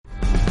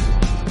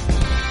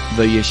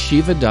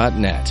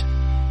theyeshiva.net.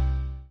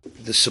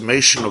 The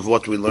summation of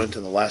what we learned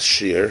in the last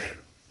year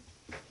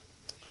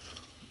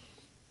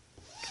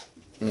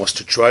was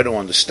to try to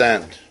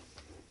understand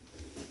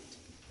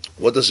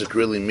what does it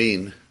really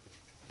mean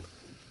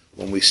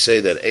when we say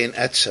that Ein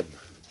Etzem,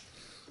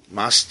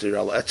 Master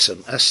al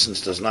Etzem, essence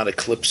does not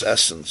eclipse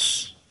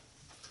essence.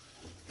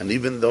 And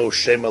even though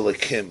Shem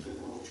Elokim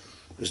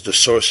is the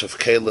source of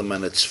Kalim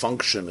and its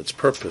function, its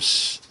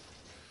purpose,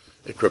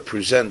 it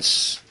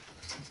represents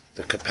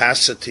the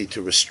capacity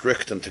to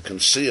restrict and to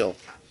conceal.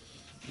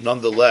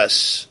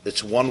 Nonetheless,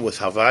 it's one with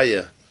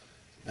Havaya,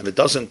 and it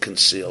doesn't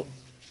conceal,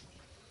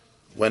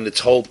 when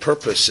its whole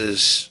purpose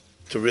is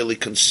to really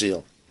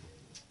conceal.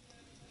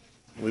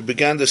 We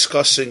began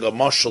discussing a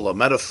mashal, a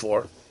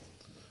metaphor,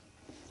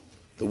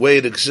 the way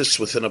it exists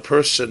within a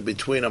person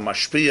between a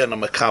mashpia and a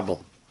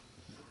mekabel,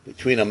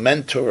 between a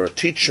mentor or a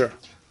teacher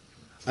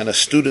and a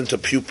student, a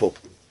pupil.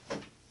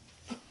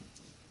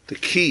 The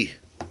key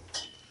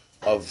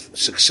of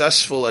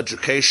successful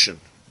education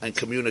and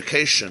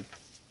communication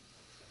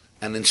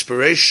and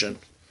inspiration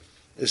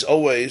is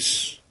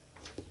always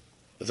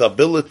the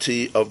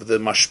ability of the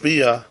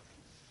mashpia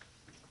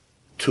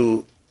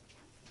to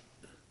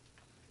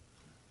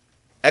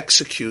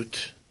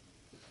execute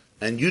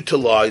and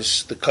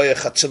utilize the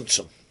koyach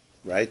hatzimtzum,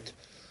 right?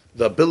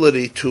 The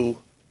ability to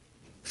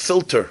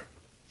filter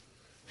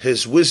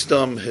his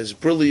wisdom, his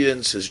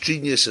brilliance, his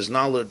genius, his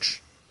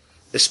knowledge,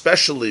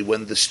 especially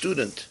when the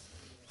student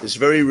is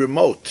very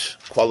remote,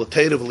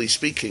 qualitatively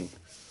speaking,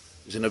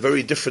 is in a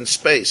very different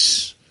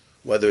space,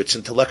 whether it's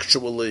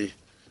intellectually,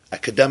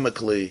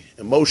 academically,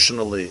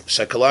 emotionally,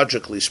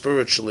 psychologically,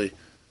 spiritually,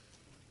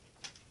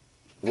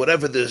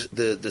 whatever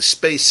the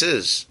space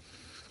is.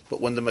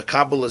 But when the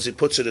Mekabel, as he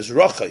puts it, is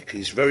rochek,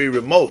 he's very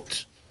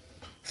remote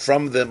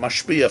from the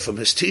mashpia, from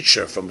his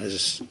teacher, from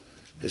his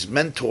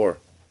mentor,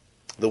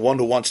 the one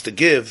who wants to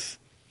give.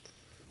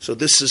 So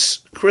this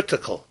is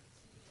critical,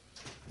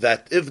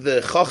 that if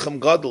the Chacham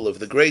Gadol, if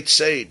the great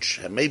sage,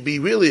 and may be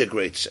really a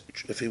great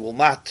sage, if he will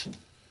not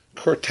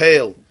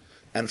curtail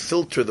and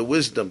filter the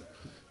wisdom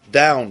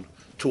down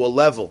to a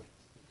level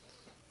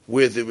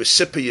where the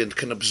recipient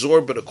can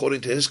absorb it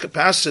according to his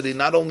capacity,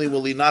 not only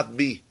will he not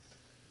be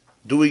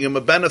doing him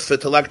a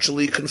benefit, he'll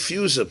actually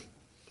confuse him.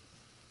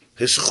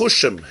 His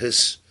chushim,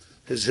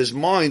 his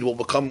mind will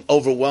become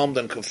overwhelmed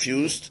and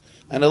confused,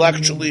 and he'll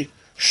actually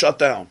shut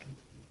down.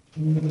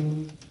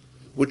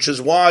 Which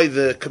is why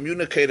the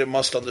communicator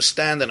must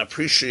understand and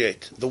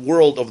appreciate the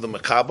world of the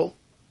Mekabel,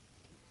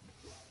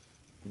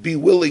 be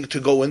willing to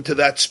go into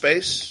that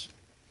space,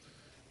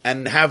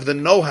 and have the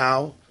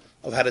know-how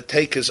of how to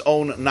take his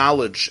own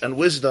knowledge and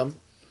wisdom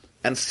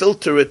and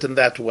filter it in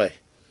that way.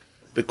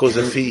 Because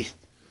if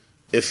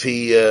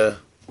he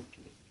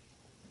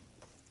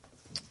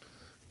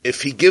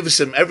gives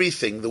him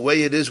everything the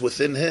way it is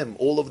within him,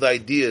 all of the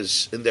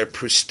ideas in their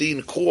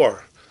pristine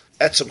core,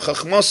 etzem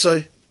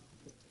chachmasai,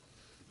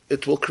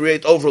 it will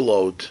create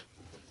overload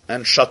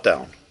and shut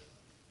down.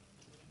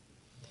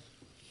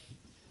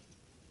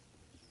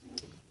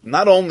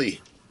 Not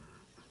only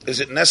is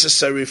it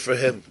necessary for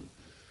him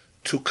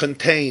to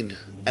contain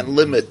and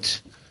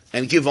limit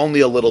and give only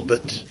a little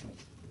bit.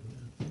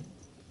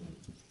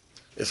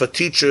 If a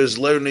teacher is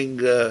learning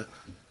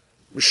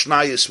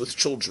Mishnayos with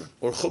children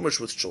or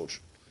Chumash with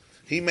children,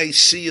 he may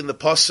see in the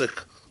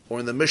Pasuk or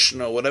in the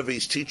Mishnah or whatever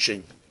he's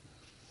teaching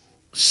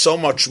so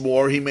much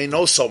more, he may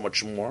know so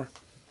much more,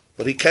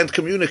 but he can't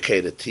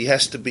communicate it. He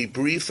has to be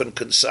brief and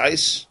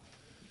concise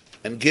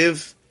and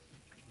give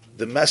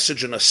the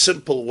message in a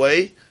simple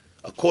way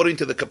according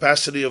to the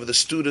capacity of the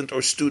student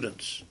or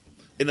students.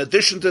 In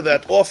addition to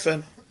that,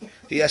 often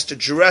he has to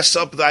dress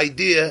up the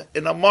idea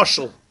in a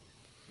mashal,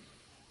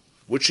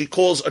 which he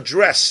calls a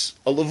dress,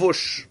 a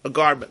levush, a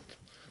garment.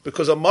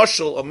 Because a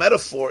mashal, a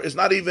metaphor, is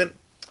not even...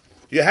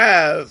 You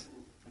have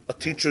a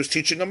teacher who's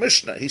teaching a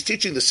Mishnah. He's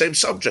teaching the same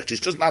subject. He's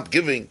just not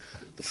giving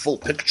the full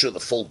picture, the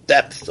full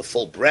depth, the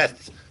full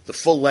breadth, the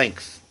full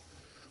length.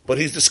 But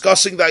he's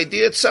discussing the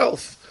idea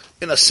itself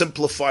in a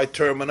simplified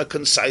term, in a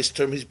concise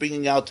term. He's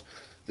bringing out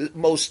the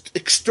most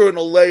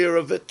external layer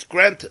of it,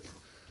 granted.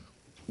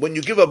 When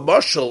you give a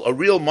mashal, a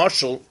real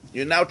mashal,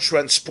 you're now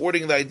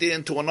transporting the idea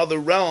into another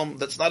realm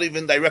that's not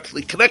even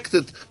directly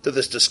connected to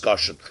this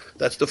discussion.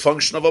 That's the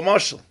function of a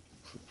mashal.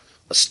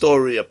 A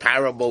story, a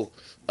parable,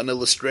 an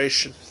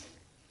illustration.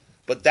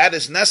 But that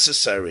is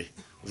necessary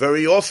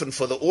very often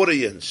for the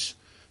audience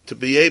to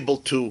be able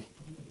to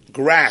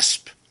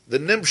grasp the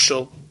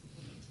nimshal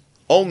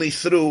only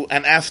through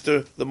and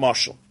after the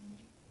mashal.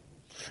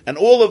 And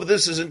all of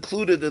this is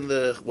included in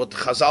what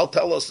Chazal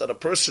tell us that a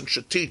person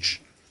should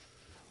teach.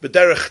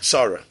 B'derech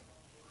tzara.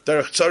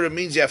 Derech tzara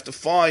means you have to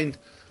find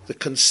the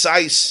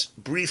concise,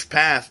 brief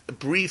pathway.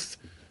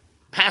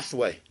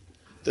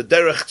 The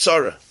derech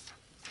tzara.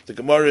 The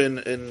Gemara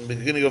in the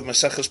beginning of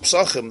Maseches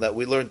Pesachim that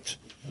we learned,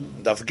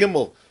 Daf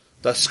Gimel,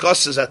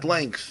 discusses at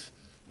length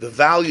the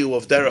value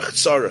of derech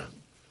tzara,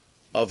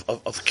 of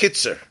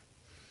kitzer,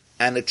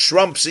 and it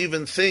trumps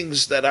even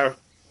things that are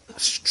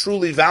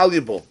truly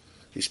valuable.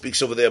 He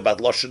speaks over there about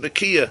lashon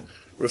nakiya,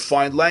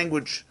 refined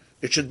language.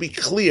 It should be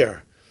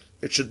clear.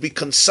 It should be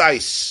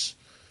concise.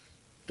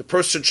 The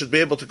person should be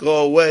able to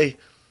go away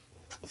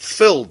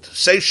filled,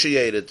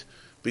 satiated,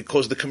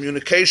 because the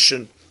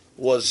communication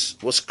was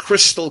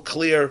crystal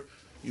clear.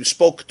 You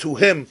spoke to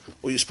him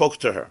or you spoke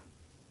to her.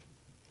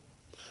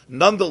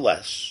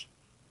 Nonetheless,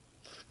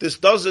 this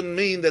doesn't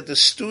mean that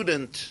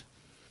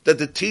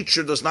the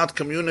teacher does not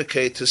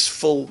communicate his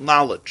full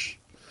knowledge.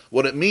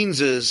 What it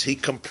means is he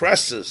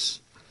compresses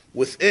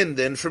within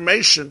the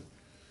information,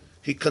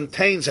 he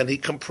contains and he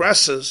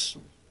compresses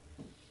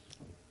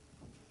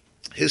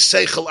his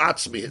seichel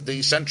atzmi, the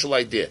essential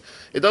idea.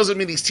 It doesn't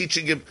mean he's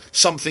teaching him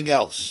something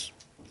else.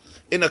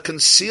 In a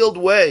concealed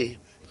way,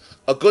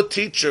 a good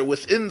teacher,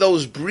 within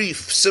those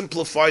brief,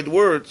 simplified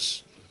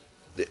words,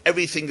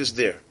 everything is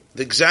there.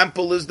 The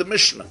example is the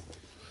Mishnah.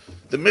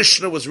 The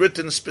Mishnah was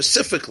written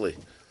specifically.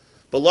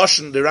 But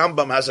Lashon, the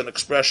Rambam has an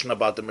expression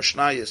about the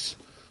Mishnayos.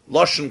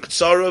 Lashon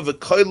Ktsara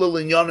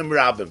v'koilel inyanim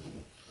rabim.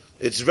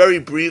 It's very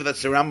brief.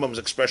 That's the Rambam's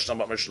expression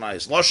about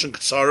Mishnayos. Lashon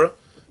Ktsara,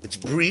 it's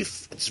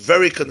brief, it's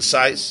very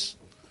concise.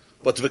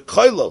 But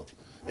v'koilel,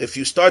 if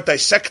you start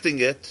dissecting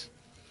it,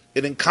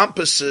 it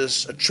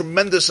encompasses a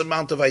tremendous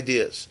amount of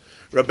ideas.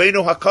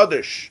 Rabbeinu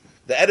HaKadosh,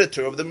 the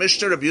editor of the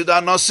Mishnah, Rabbi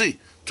Yehuda HaNasi,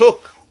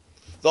 took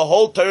the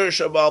whole Torah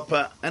Shebaal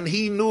Peh, and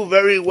he knew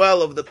very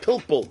well of the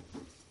pilpul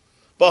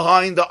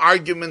behind the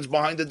arguments,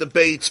 behind the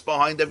debates,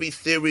 behind every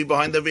theory,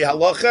 behind every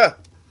halacha.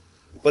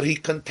 But he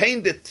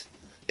contained it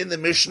in the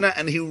Mishnah,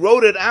 and he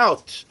wrote it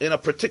out in a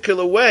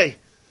particular way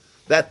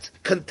that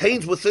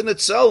contains within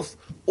itself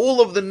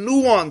all of the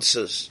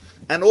nuances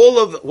and all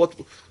of what,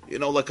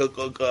 like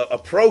a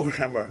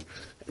programmer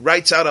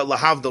writes out a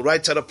lahavdil,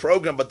 writes out a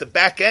program, but the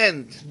back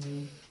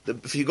end,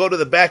 if you go to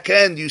the back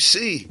end, you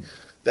see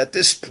that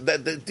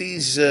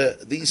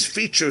these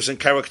features and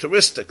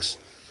characteristics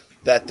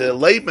that the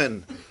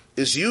layman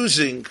is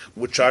using,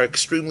 which are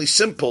extremely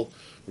simple,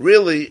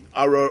 really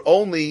are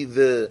only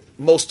the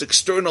most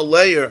external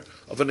layer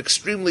of an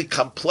extremely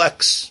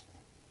complex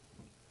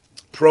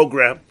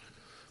program.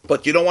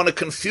 But you don't want to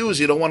confuse,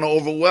 you don't want to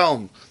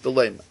overwhelm the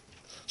layman.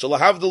 So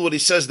lahavdil, what he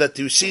says, that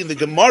you see in the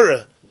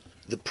Gemara,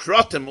 the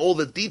pratim, all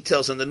the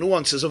details and the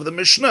nuances of the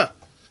Mishnah,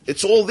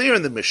 it's all there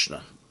in the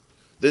Mishnah.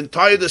 The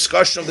entire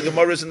discussion of the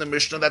Gemara is in the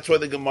Mishnah. That's why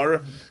the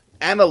Gemara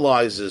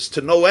analyzes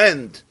to no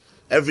end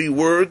every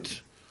word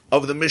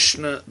of the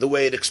Mishnah, the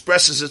way it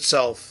expresses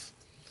itself,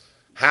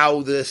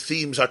 how the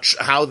themes are,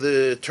 how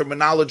the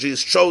terminology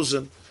is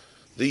chosen,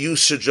 the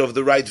usage of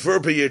the right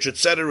verbiage,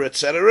 etc.,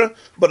 etc.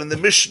 But in the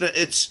Mishnah,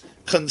 it's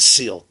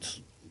concealed.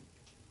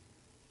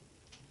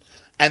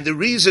 And the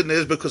reason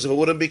is because if it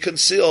wouldn't be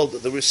concealed,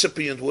 the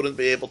recipient wouldn't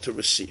be able to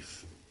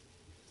receive.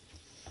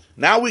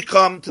 Now we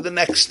come to the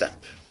next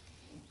step.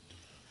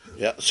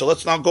 Yeah, so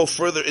let's now go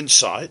further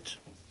inside.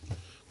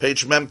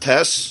 Page Mem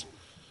Tes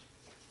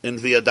in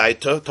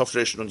V'yadaita,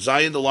 Tafresh Nun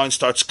Zayin. The line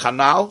starts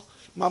Kanal.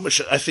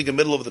 Mamish, I think in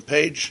the middle of the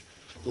page.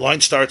 The line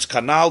starts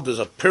Kanal. There's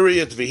a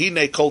period.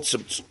 V'hine kol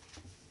tzimtzum.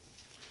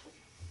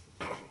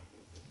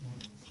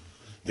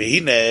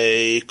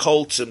 V'hine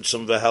kol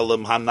tzimtzum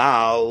v'helem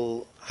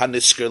hanal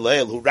hanisker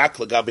leil hu rak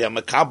l'gabi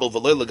ha'makabel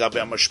v'leil l'gabi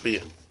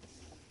ha'mashpiyah.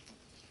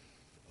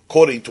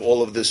 According to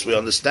all of this, we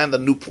understand the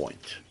new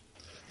point.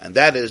 And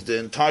that is the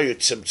entire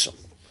tzimtzum,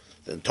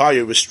 the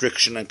entire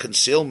restriction and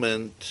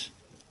concealment.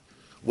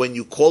 When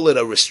you call it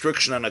a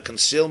restriction and a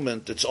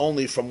concealment, it's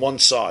only from one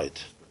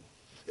side.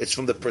 It's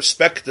from the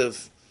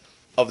perspective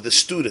of the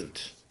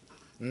student,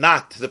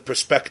 not the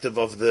perspective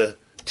of the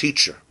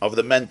teacher, of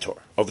the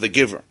mentor, of the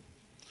giver.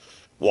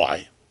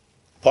 Why?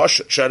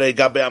 Pashat sharei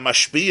gabe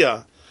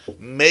hamashpia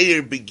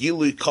meir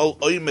begilui kol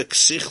oimek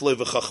sichle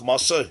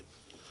v'chachmaseh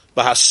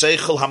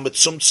b'haseichel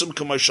hamitzumtzum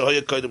k'may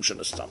shahaya kodim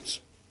shenastanz.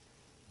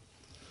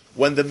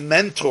 When the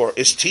mentor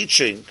is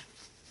teaching,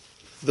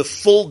 the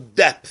full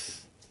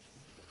depth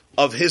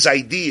of his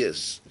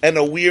ideas and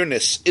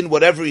awareness in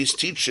whatever he's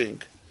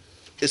teaching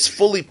is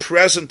fully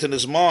present in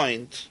his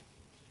mind,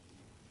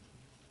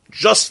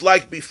 just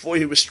like before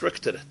he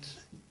restricted it.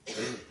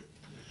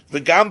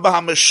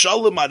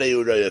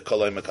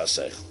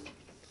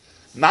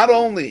 Not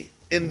only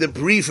in the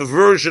brief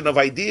version of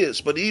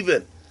ideas, but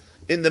even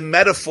in the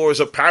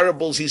metaphors or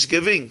parables he's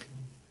giving.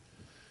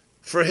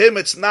 For him,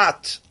 it's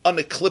not an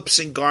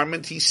eclipsing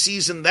garment. He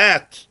sees in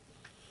that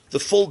the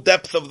full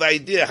depth of the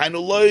idea. Not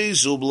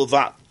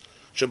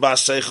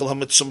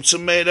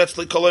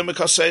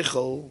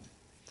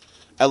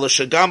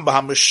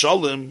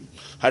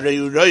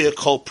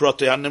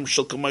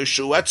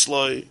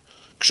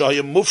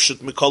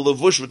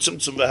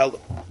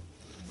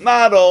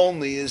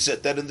only is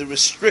it that in the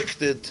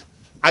restricted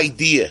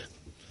idea,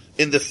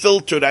 in the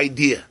filtered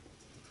idea,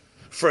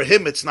 for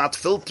him it's not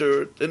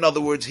filtered. In other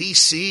words, he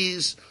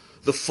sees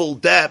the full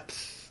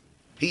depth.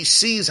 He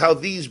sees how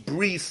these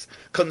brief,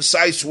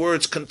 concise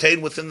words contain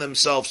within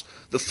themselves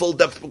the full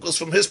depth, because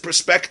from his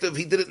perspective,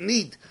 he didn't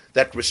need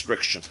that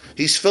restriction.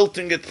 He's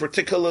filtering it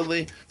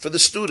particularly for the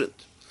student.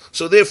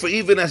 So therefore,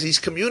 even as he's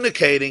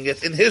communicating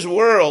it in his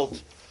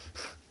world,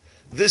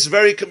 this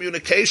very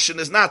communication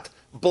is not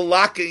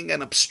blocking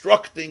and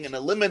obstructing and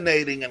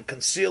eliminating and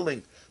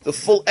concealing the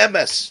full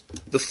emes,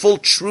 the full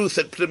truth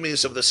and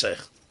primis of the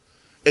Seichel.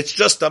 It's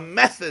just a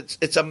method.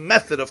 It's a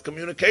method of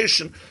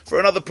communication for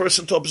another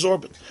person to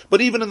absorb it.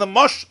 But even in the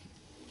mashal,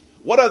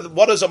 what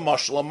is a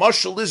mashal? A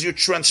mashal is you're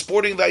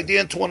transporting the idea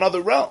into another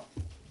realm.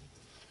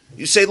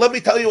 You say, let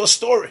me tell you a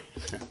story.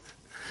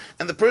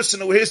 And the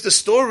person who hears the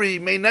story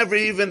may never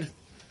even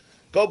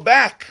go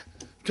back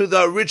to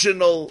the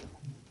original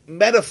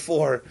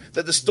metaphor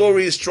that the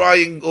story is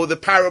trying, or the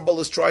parable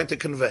is trying to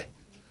convey.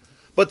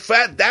 But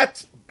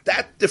that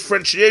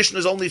differentiation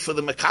is only for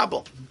the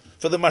Mekabel.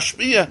 For the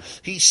Mashpia,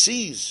 he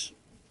sees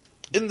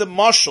in the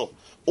mashal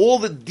all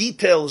the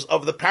details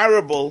of the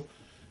parable.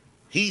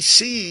 He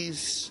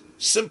sees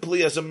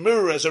simply as a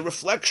mirror, as a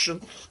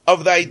reflection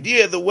of the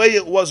idea, the way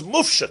it was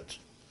mufshat.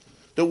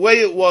 The way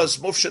it was,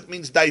 mufshat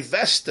means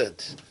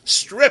divested,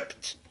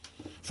 stripped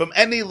from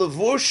any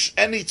levush,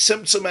 any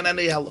tzimtzum, and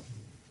any helam.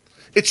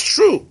 It's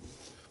true.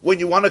 When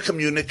you want to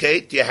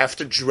communicate, you have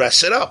to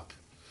dress it up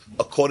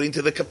according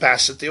to the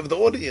capacity of the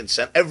audience.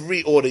 And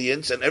every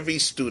audience and every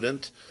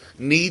student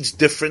needs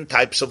different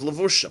types of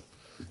levushim,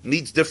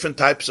 needs different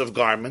types of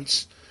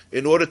garments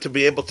in order to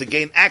be able to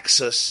gain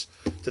access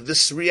to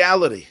this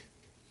reality.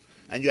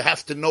 And you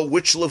have to know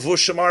which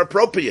levushim are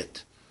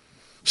appropriate.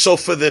 So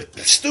for the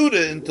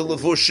student, the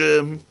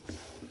levushim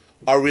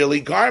are really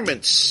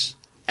garments,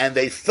 and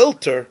they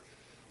filter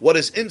what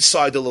is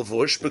inside the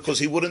levush because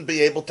he wouldn't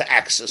be able to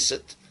access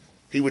it.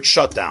 He would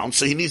shut down,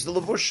 so he needs the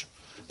levush.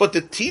 But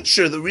the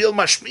teacher, the real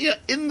mashmiya,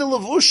 in the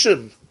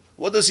levushim,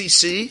 what does he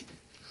see?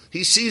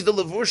 He sees the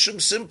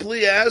levushim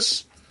simply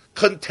as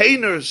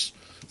containers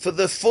for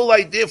the full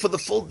idea, for the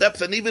full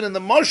depth, and even in the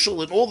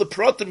mashal, in all the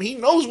pratim, he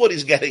knows what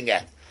he's getting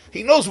at.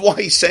 He knows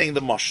why he's saying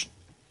the mashal.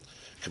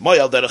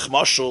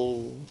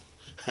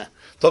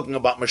 Talking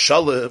about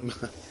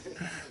mashalim,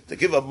 to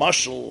give a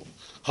mashal,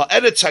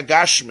 ha'eretz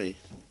hagashmi,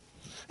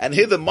 and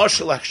here the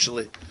mashal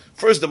actually,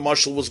 first the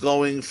mashal was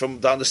going from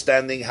the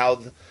understanding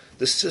how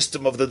the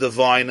system of the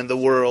divine in the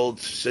world,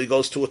 so he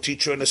goes to a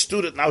teacher and a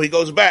student, now he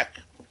goes back.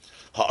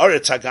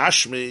 Ha'aretz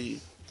hagashmi,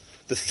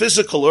 the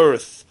physical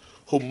earth,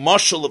 who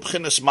mashal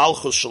b'chinas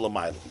malchus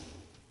shalamayla,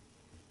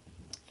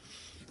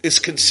 is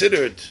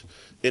considered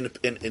in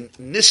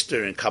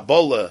Nister, in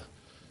Kabbalah,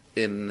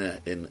 in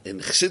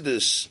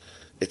Chassidus,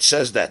 it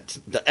says that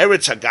the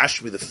Eretz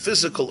Hagashmi, the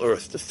physical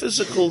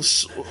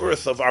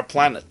earth of our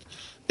planet,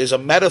 is a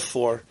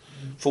metaphor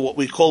for what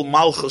we call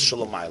Malchus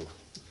Shalamayla,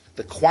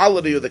 the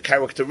quality or the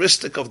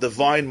characteristic of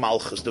divine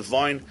Malchus,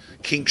 divine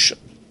kingship.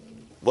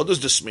 What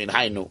does this mean?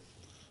 Hainu,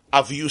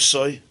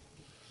 Avyusoi,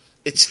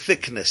 its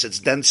thickness, its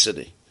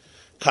density.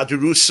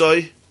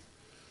 Kadirusoi,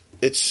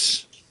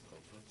 its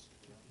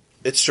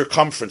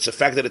circumference, the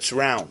fact that it's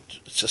round,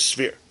 it's a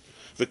sphere.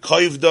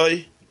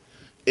 V'koivdoi,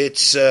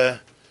 its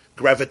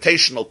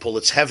gravitational pull,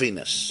 its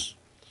heaviness.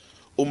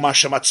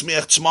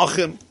 Umashamatzmiach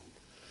tzmachim,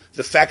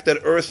 the fact that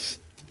earth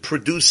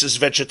produces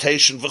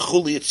vegetation,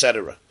 v'chuli,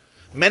 etc.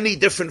 Many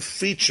different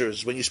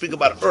features. When you speak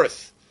about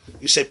earth,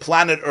 you say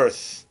planet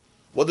Earth.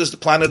 What does the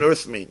planet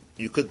Earth mean?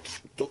 You could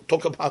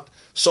talk about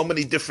so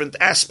many different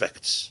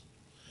aspects.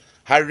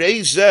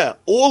 Harezeh,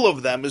 all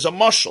of them is a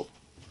mashal.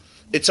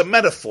 It's a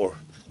metaphor.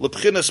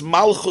 L'bchinas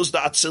malchus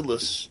da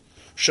atzilus.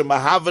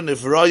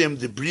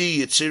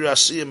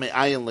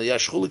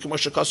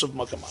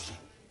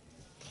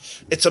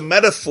 It's a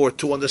metaphor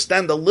to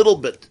understand a little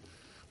bit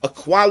a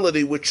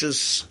quality which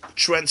is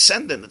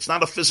transcendent. It's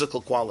not a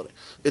physical quality.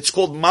 It's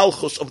called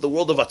Malchus of the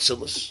world of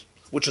Atzilus,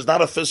 which is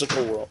not a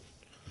physical world,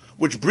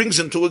 which brings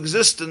into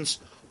existence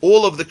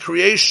all of the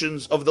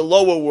creations of the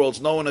lower worlds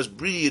known as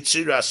Bri,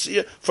 Yitzira,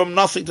 Asiya, from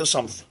nothing to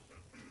something.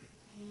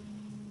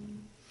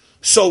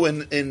 So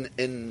in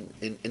Pnimiyus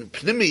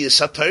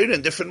HaTorah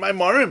and different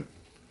Maimarim,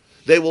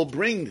 they will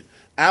bring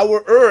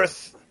our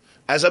earth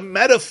as a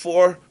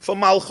metaphor for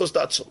Malchus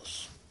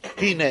Datzilus.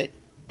 Hine,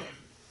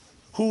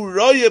 hu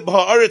royeb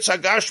haaretz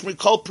hagashmi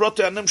kol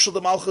prote animshel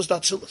de Malchus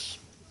Datzilus.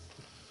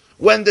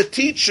 When the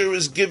teacher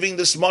is giving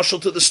this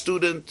mashal to the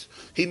student,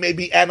 he may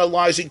be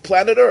analyzing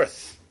planet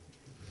Earth.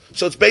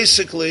 So it's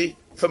basically,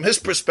 from his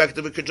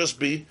perspective, it could just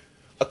be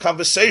a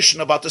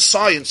conversation about the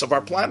science of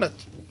our planet,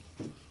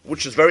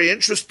 which is very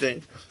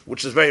interesting,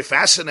 which is very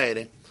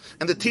fascinating,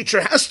 and the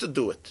teacher has to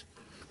do it.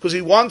 Because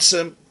he wants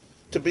him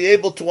to be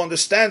able to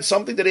understand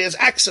something that he has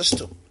access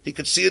to. He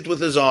could see it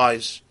with his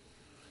eyes.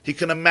 He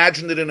can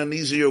imagine it in an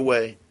easier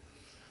way.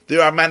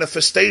 There are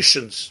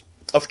manifestations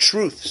of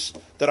truths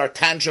that are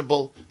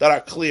tangible, that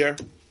are clear.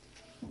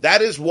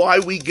 That is why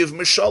we give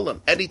mishalim,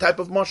 any type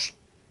of mashal.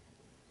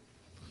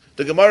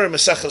 The Gemara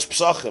Maseches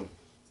Pesachim,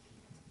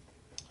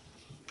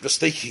 just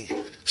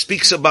thinking,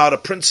 speaks about a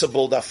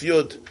principle, Daf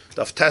Yud,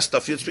 Daf Tes,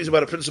 Daf Yud, speaks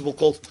about a principle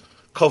called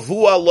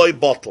Kavua Loi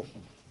Bottle.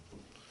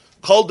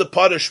 Called the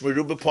Parish,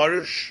 Meruba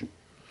Parish,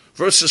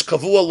 versus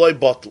Kavua Loi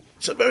Bottle.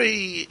 It's a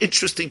very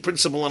interesting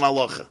principle in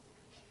halacha.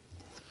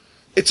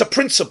 It's a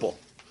principle.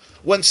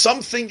 When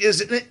something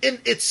is in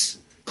its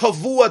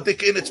Kavua,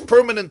 in its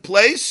permanent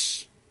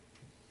place,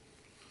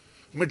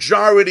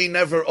 majority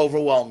never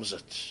overwhelms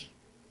it.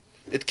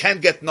 it can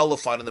get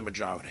nullified in the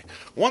majority.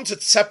 Once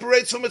it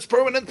separates from its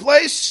permanent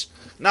place,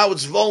 now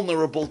it's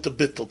vulnerable to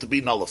bittul, to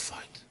be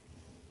nullified.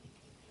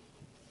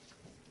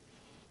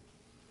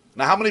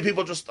 Now, how many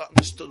people just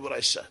understood what I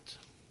said?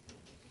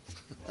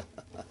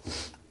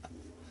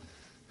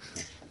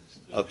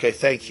 Okay,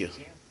 thank you.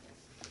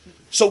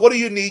 So what do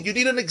you need? You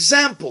need an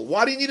example.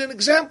 Why do you need an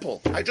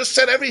example? I just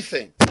said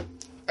everything.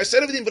 I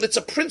said everything, but it's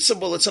a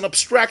principle. It's an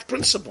abstract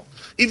principle.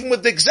 Even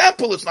with the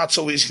example, it's not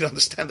so easy to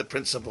understand the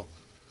principle.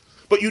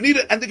 But you need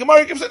it, and the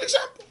Gemara gives an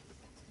example.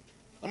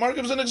 The Gemara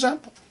gives an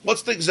example.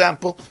 What's the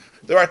example?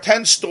 There are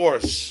 10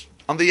 stores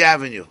on the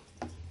avenue.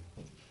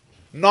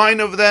 9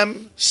 of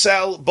them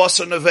sell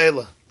basar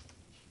nevela.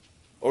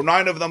 Or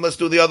 9 of them, let's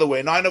do the other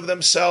way. 9 of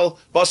them sell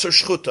basar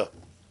shchuta.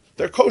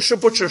 They're kosher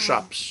butcher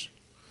shops.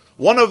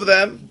 One of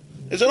them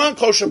is an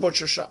unkosher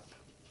butcher shop.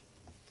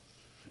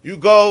 You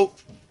go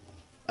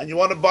and you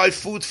want to buy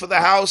food for the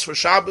house for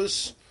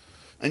Shabbos,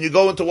 and you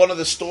go into one of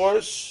the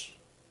stores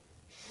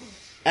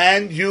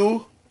and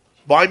you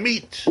buy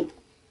meat.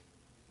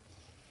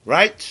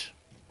 Right?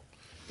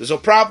 There's a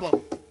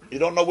problem. You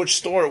don't know which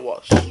store it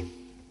was.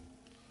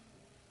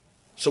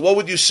 So what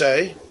would you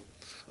say?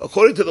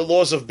 According to the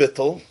laws of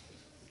bittul,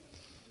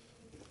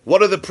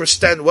 what are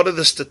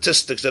the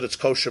statistics that it's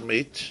kosher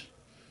meat?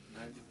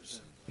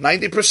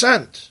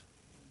 90%.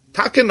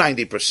 Taka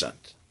 90%.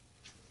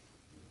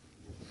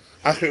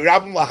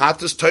 Achirabim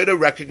Lahatas Torah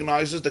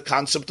recognizes the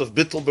concept of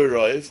bittul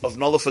b'roiv, of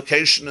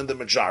nullification in the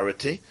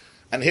majority.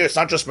 And here it's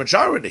not just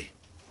majority.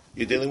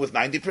 You're dealing with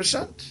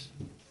 90%.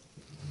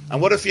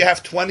 And what if you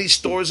have 20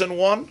 stores in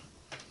one?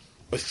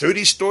 Or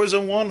 30 stores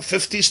in one?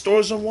 50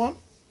 stores in one?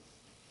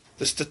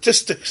 The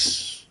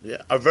statistics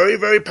are very,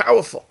 very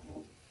powerful.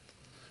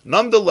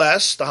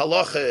 Nonetheless, the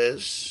halacha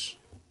is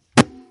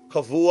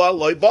kavua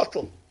loy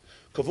batel.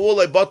 Kavua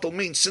loy batel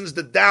means since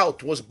the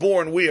doubt was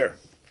born where?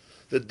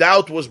 The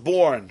doubt was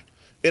born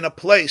in a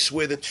place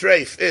where the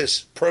treif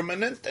is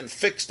permanent and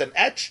fixed and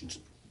etched.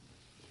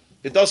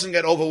 It doesn't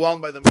get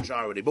overwhelmed by the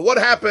majority. But what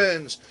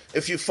happens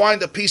if you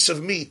find a piece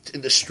of meat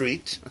in the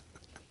street,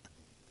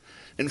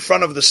 in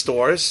front of the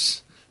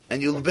stores,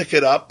 and you pick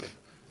it up?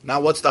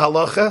 Now what's the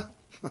halacha?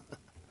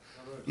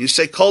 You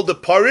say kol de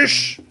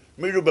parish,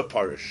 miru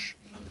beparish.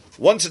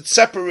 Once it's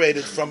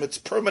separated from its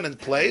permanent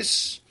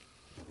place,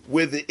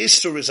 where the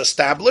Isser is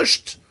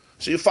established,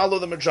 so you follow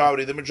the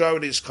majority. The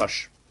majority is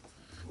kosher.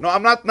 No,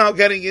 I'm not now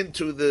getting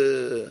into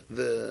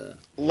the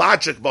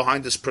logic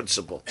behind this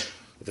principle.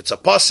 If it's a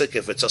pasuk,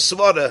 if it's a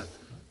svara,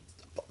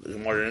 the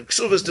Gemara in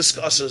Ksuvas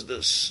discusses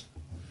this.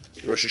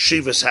 The Rosh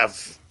Hashivas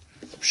have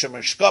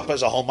Shimon Shkop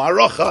has a whole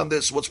maracha on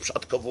this. What's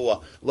pshat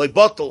kavua loy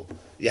batel?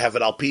 You have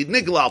it al pi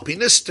nigla, al pi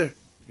nister.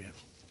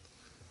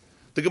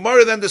 The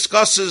Gemara then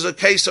discusses a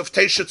case of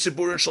Teisha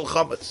Tzibur and Shel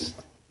Chametz.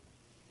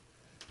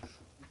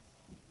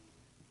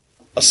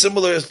 A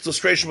similar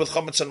illustration with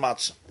Chametz and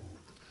Matzah.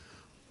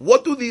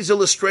 What do these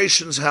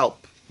illustrations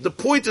help? The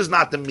point is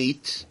not the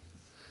meat.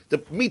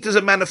 The meat is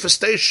a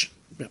manifestation.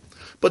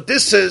 But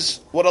this is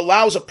what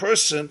allows a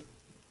person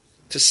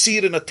to see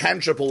it in a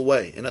tangible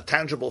way, in a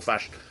tangible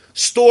fashion.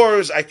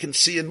 Stores I can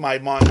see in my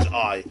mind's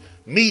eye.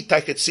 Meat I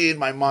can see in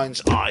my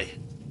mind's eye.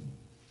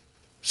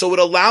 So it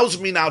allows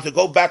me now to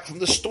go back from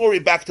the story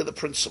back to the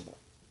principle.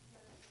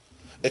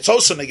 It's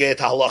also negeya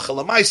to halacha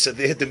l'maisa.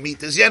 The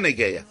meat is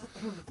yenegeya.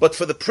 But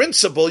for the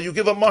principle, you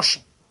give a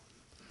mashal.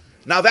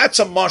 Now that's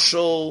a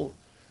mashal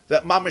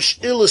that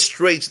mamish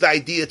illustrates the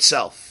idea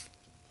itself.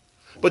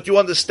 But you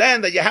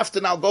understand that you have to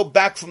now go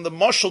back from the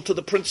mashal to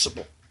the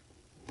principle.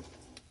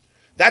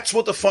 That's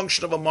what the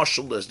function of a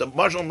mashal is. The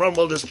mashal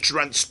will just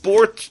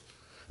transport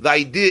the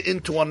idea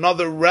into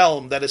another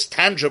realm that is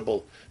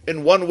tangible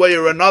in one way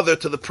or another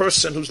to the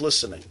person who's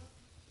listening.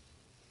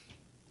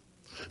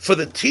 For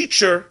the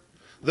teacher,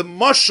 the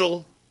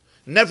mashal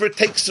never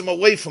takes him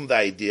away from the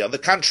idea. On the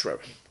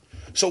contrary.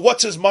 So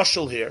what's his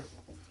mashal here?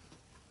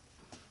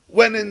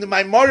 When in the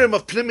Maimarim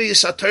of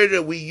Pnimiyus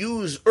HaTorah we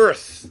use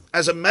earth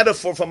as a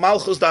metaphor for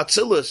Malchus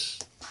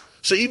Datzilus,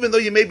 so even though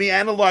you may be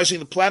analyzing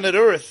the planet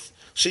Earth,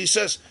 so he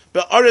says,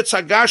 in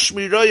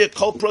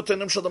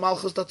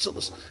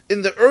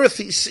the earth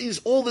he sees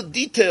all the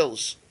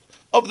details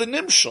of the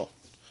Nimshal.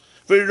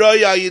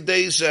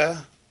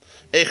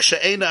 איך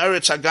שאין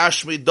הארץ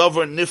הגשמי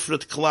דבר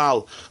נפרד כלל,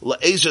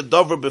 לאיזה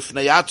דבר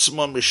בפני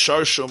עצמו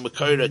משורשו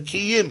ומקור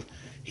הקיים,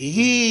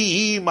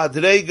 היא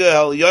מדרגה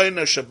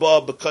העליונה שבאה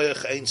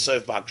בכוח אין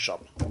סוף בהגשמה.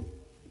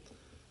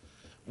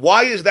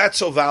 Why is that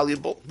so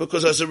valuable?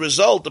 Because as a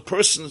result, the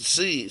person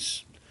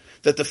sees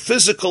that the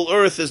physical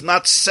earth is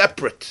not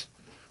separate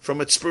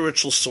from its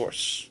spiritual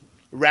source.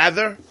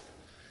 Rather,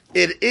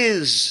 it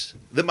is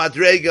the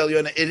Madrega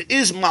Elyon, it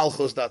is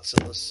Malchus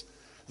Datzilus,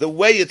 the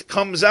way it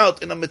comes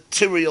out in a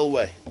material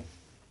way.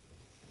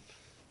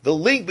 The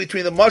link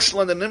between the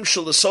mashal and the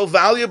nimshal is so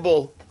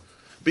valuable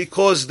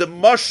because the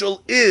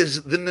mashal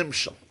is the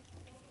nimshal.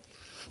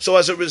 So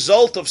as a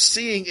result of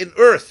seeing in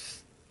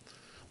earth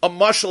a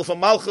mashal for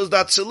Malchus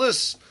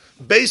Datzilus,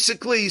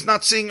 basically he's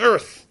not seeing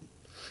earth.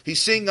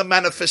 He's seeing a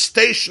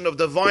manifestation of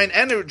divine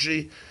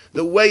energy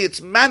the way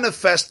it's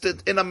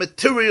manifested in a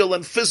material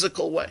and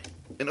physical way,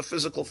 in a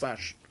physical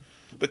fashion.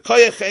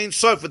 B'koyach Ein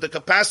Sof, with the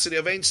capacity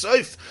of Ein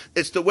Sof,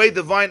 it's the way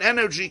divine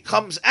energy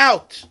comes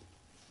out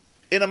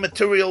in a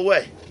material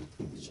way.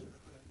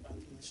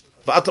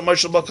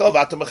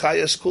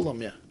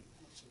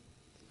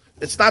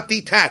 It's not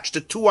detached.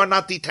 The two are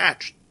not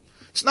detached.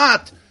 It's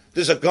not,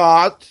 there's a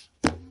God,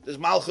 there's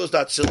Malchus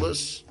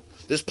Datzilus,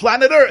 there's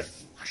planet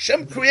Earth.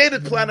 Hashem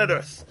created planet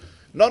Earth.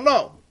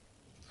 No.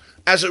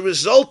 As a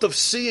result of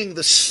seeing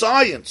the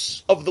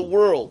science of the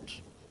world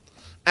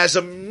as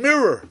a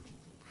mirror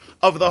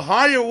of the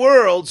higher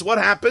worlds, what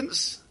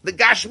happens? The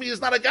Gashmi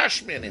is not a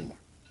Gashmi anymore.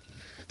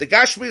 The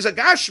Gashmi is a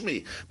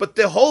Gashmi, but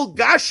the whole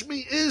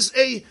Gashmi is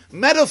a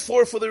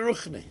metaphor for the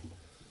Ruchni.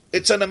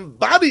 It's an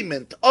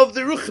embodiment of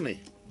the Ruchni.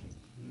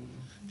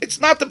 It's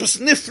not the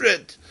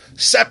Nifred,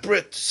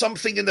 separate,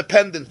 something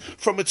independent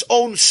from its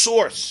own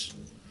source.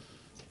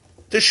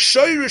 The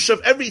shoirish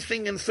of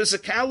everything in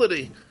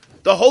physicality,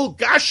 the whole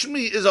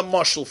Gashmi is a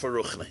mashal for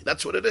Ruchni.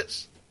 That's what it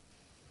is.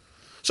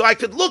 So I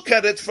could look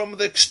at it from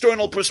the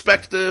external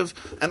perspective,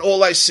 and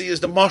all I see is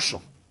the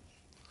mashal.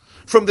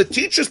 From the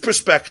teacher's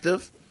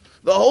perspective,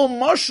 the whole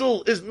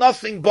mashal is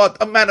nothing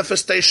but a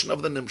manifestation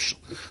of the nimshal.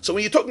 So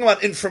when you're talking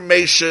about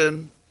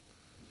information,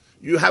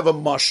 you have a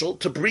mashal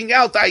to bring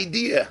out the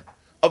idea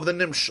of the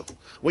nimshal.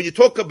 When you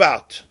talk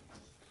about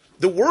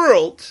the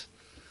world,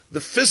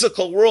 the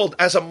physical world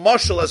as a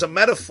mashal, as a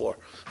metaphor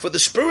for the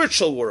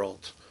spiritual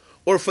world,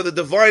 or for the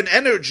divine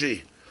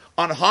energy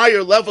on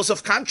higher levels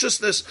of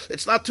consciousness,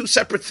 it's not two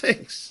separate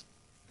things.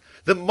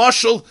 The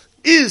mashal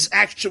is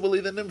actually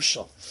the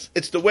nimshal.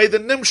 It's the way the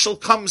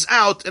nimshal comes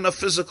out in a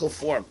physical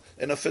form,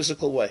 in a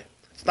physical way.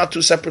 It's not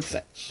two separate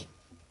things.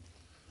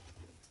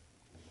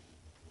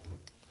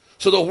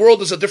 So the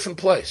world is a different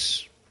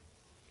place.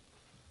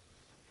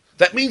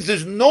 That means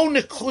there's no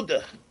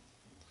nekuda.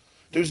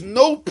 There's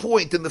no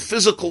point in the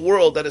physical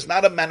world that is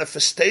not a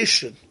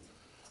manifestation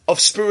of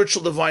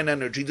spiritual divine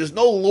energy. There's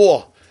no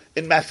law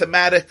in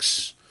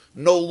mathematics,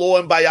 no law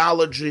in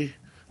biology,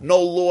 no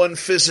law in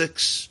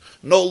physics,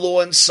 no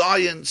law in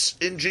science,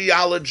 in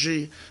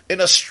geology,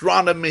 in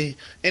astronomy,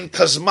 in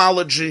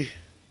cosmology,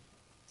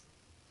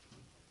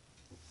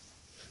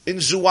 in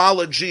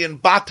zoology, in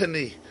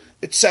botany,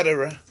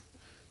 etc.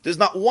 There's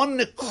not one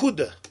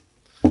nekuda,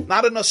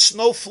 not in a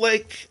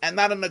snowflake and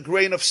not in a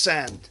grain of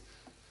sand,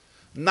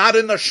 not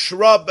in a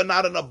shrub and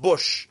not in a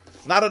bush,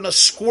 not in a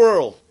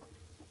squirrel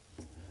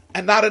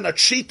and not in a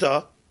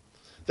cheetah,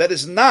 that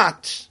is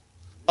not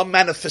a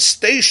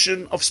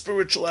manifestation of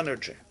spiritual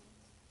energy.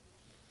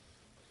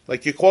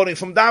 Like you're quoting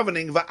from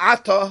davening,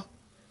 Va'ata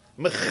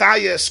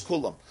mechayes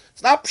kulam.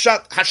 It's not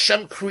pshat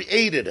Hashem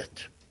created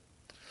it,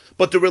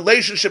 but the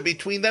relationship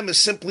between them is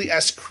simply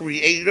as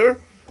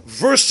creator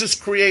versus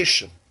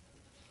creation.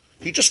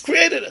 He just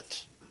created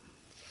it.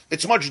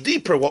 It's much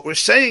deeper. What we're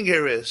saying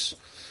here is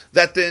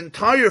that the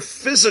entire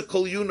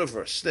physical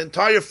universe, the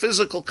entire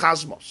physical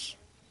cosmos,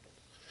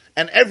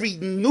 and every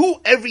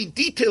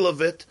detail of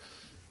it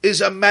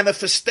is a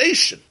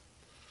manifestation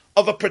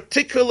of a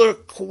particular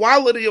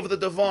quality of the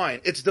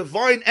divine. It's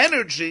divine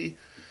energy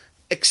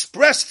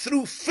expressed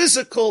through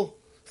physical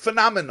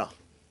phenomena.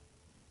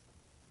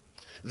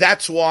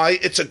 That's why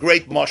it's a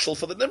great mashal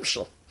for the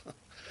nimshal.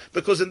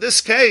 Because in this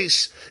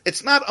case,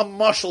 it's not a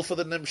mashal for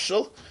the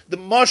nimshal. The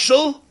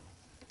mashal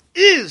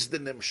is the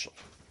nimshal.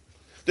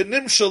 The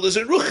nimshal is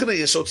a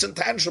ruchni, so it's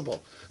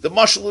intangible. The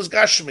mashal is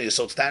gashmi,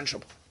 so it's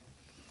tangible.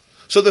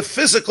 So the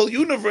physical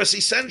universe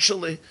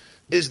essentially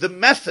is the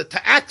method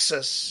to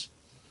access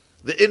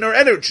the inner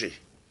energy.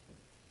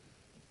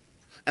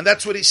 And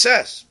that's what he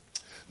says.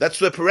 That's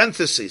the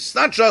parentheses. It's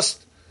not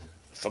just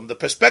from the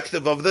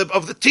perspective of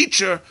the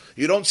teacher,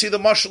 you don't see the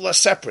mashal as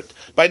separate.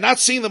 By not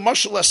seeing the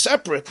mashal as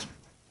separate,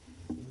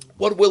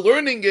 what we're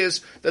learning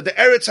is that the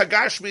Eretz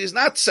Hagashmi is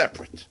not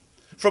separate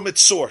from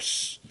its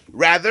source.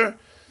 Rather,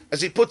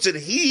 as he puts it,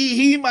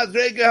 he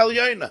madrega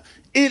halyoina.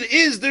 It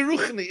is the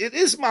Ruchni, it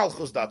is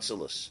Malchus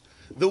Datzilus.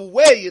 The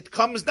way it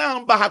comes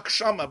down,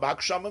 Bahakshama.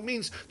 Bahakshama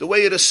means the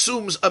way it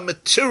assumes a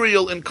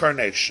material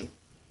incarnation.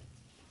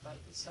 But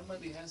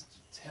somebody has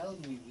to tell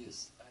me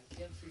this. I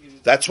can't figure it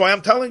out. That's why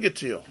I'm telling it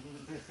to you.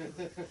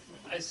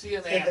 I see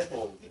an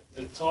apple,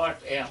 a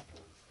tart apple.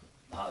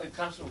 Now it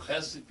comes from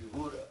Chesed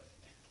Gevura.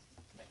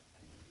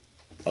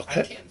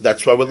 Okay,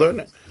 that's why we're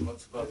learning.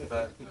 What's about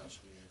bad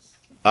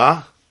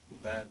Gashmias?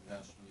 Bad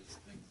Gashmias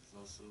things is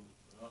also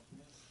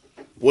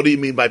Ruchnias? What do you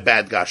mean by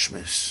bad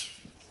Gashmis?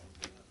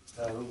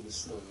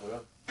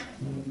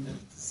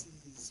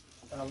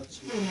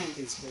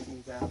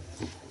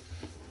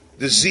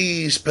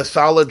 Disease,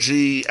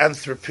 pathology,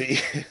 entropy.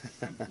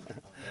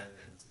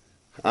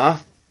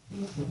 That's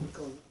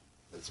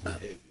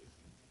behavior.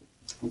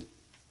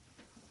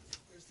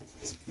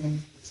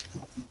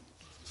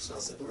 So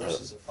the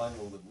verses are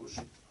final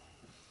devotion.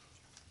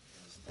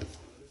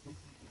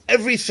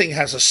 Everything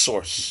has a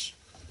source.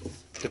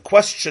 The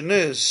question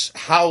is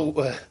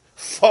how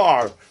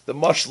far the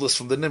mashal is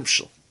from the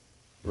nimshal,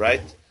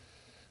 right?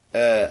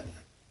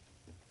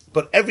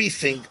 But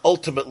everything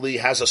ultimately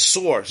has a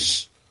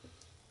source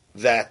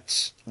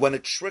that when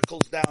it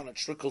trickles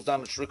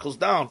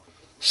down,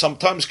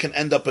 sometimes can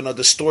end up in a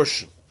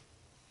distortion.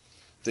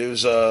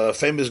 There's a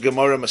famous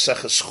Gemara,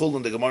 Maseches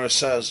Chulin, the Gemara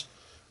says,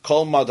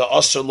 Kol ma da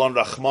aser lon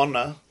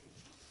rachmana,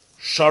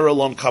 shara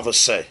lon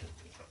kavaseh.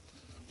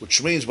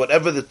 Which means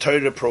whatever the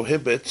Torah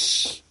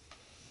prohibits,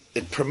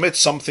 it permits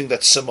something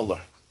that's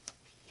similar.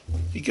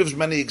 He gives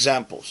many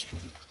examples.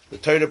 The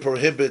Torah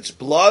prohibits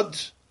blood,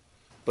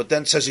 but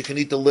then says you can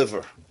eat the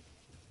liver.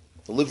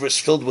 The liver is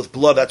filled with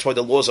blood, that's why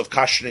the laws of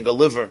kashering a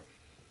liver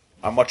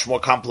are much more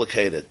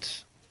complicated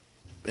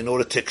in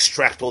order to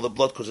extract all the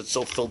blood because it's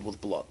so filled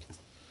with blood.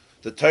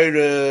 The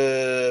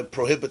Torah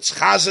prohibits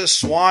chazah,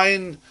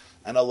 swine,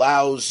 and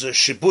allows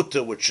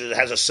shibuta, which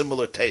has a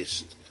similar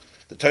taste.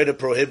 The Torah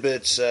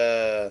prohibits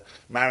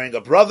marrying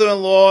a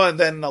brother-in-law and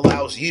then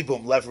allows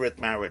yibum, levirate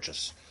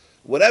marriages.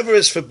 Whatever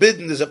is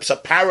forbidden is a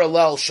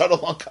parallel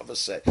shuttle on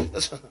kavaseh.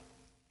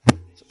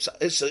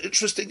 It's an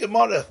interesting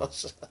Gemara.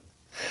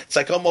 It's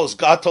like almost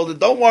God told it,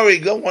 don't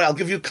worry, I'll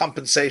give you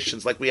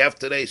compensations like we have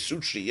today,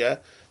 sushi, yeah?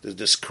 There's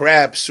this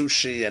crab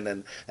sushi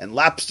and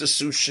lobster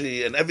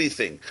sushi and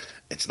everything.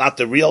 It's not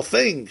the real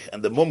thing.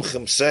 And the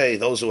mumchim say,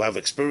 those who have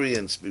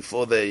experience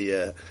before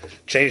they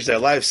change their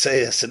life,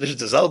 say,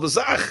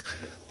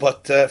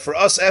 but for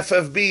us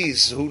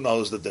FFBs, who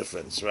knows the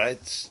difference,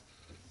 right?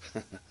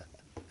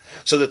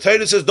 So the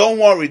Torah says, don't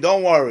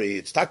worry.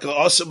 It's taka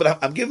awesome, but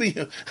I'm giving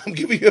you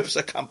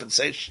a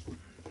compensation.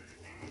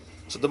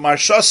 So the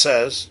Marsha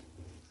says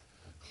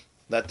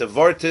that the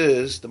vart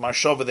is, the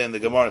Marsha over there in the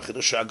Gemara,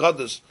 Chidush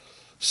HaGadas,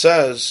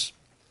 says,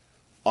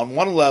 on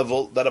one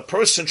level, that a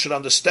person should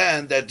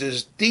understand that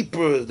there's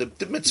deeper, the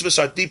mitzvahs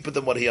are deeper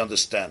than what he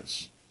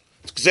understands.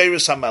 It's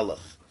Gzeirus HaMelech.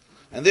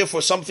 And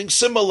therefore something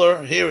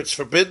similar, here it's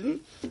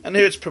forbidden, and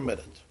here it's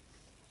permitted.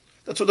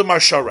 That's what the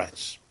Marsha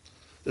writes.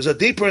 There's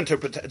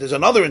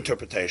another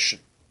interpretation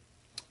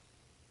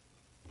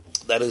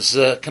that is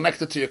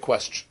connected to your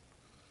question.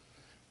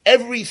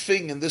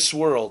 Everything in this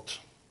world,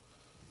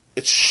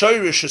 its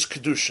shirish is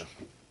kedusha.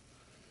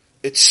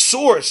 Its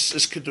source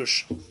is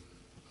kedusha.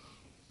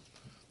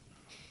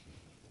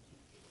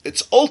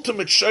 Its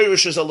ultimate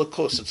shirish is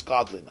alakus, it's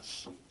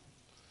godliness.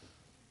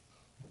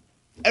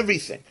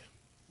 Everything.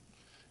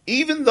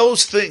 Even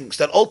those things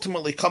that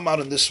ultimately come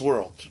out in this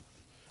world,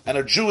 and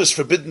a Jew is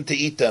forbidden to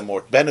eat them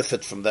or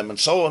benefit from them, and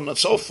so on and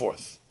so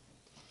forth.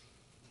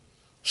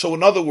 So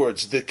in other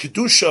words, the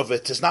kedusha of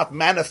it is not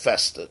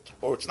manifested,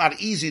 or it's not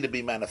easy to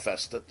be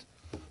manifested,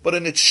 but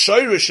in its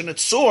shirish, in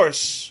its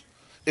source,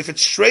 if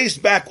it's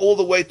traced back all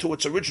the way to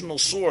its original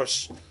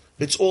source,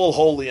 it's all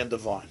holy and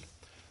divine.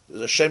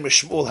 The Shem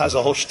Shmuel has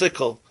a whole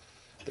shtickle.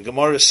 The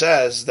Gemara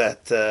says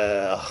that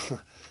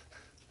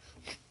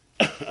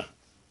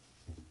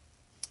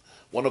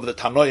one of the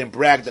Tanoim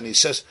bragged and he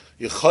says,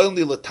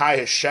 Yecholni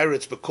l'tayir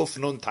sheretz b'kuf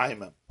nun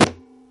taimim.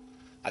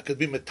 I could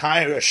be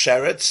metayir a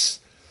sheretz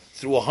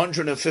through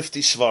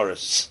 150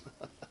 svaras.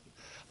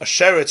 A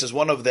sheretz is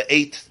one of the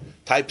 8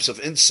 types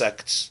of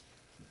insects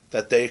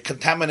that they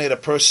contaminate a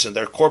person,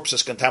 their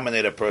corpses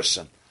contaminate a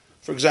person.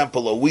 For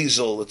example, a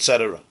weasel,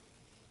 etc.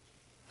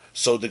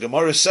 So the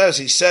Gemara says,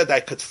 he said, I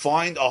could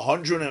find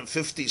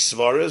 150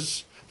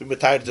 svaras.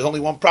 There's only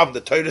one problem.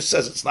 The Torah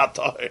says it's not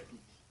tahir.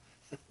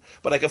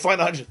 But I can find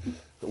 100.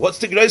 What's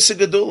the Greisa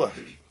Gedula?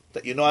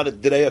 That you know how to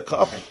delay a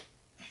cup?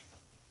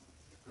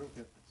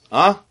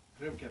 Huh?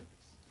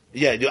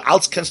 Yeah, you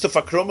als kennst du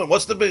verkrummen.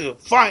 What's the big?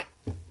 Fine.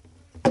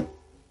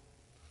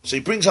 So he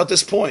brings out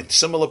this point,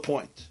 similar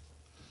point,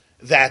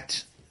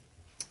 that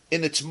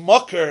in its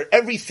mucker,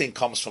 everything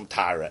comes from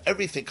Tara,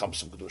 everything comes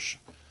from Kedusha.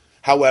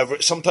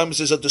 However, sometimes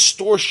there's a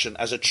distortion.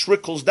 As it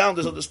trickles down,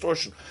 there's a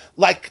distortion.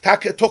 Like,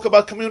 talk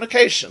about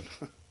communication.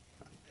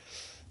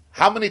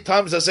 How many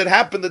times does it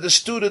happen that the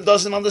student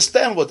doesn't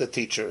understand what the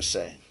teacher is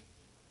saying?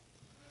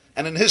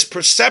 And in his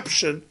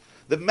perception,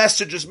 the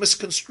message is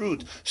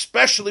misconstrued,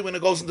 especially when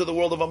it goes into the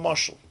world of a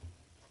mashal.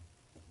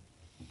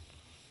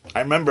 I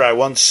remember I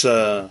was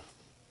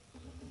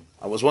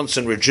once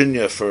in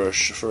Virginia for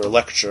a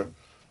lecture,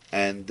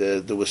 and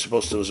there was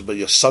to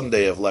be a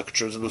Sunday of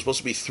lectures, and there was supposed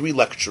to be 3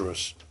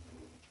 lecturers.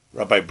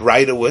 Rabbi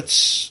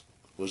Breidowitz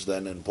was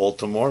then in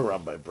Baltimore,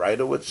 Rabbi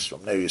Breidowitz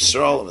from Ner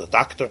Yisrael, the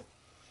doctor,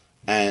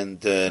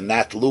 and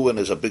Nat Lewin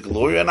is a big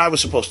lawyer, and I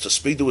was supposed to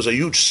speak. There was a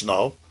huge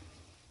snow.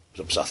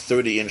 It was a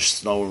 30-inch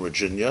snow in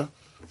Virginia,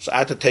 so I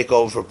had to take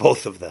over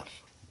both of them,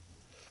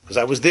 because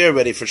I was there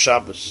ready for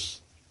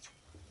Shabbos.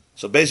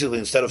 So basically,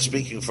 instead of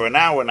speaking for an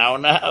hour and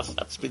a half,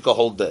 I'd speak a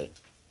whole day.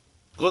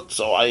 Good,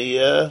 so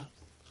I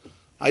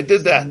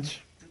did that.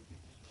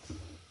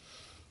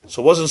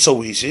 So it wasn't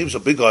so easy. It was a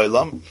big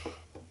oilam.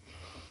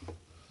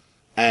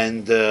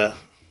 And so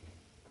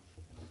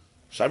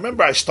I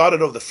remember I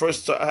started off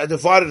I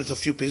divided it into a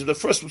few pieces. The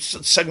first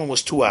segment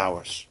was 2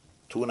 hours,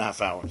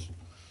 2.5 hours.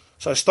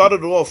 So I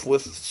started off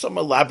with some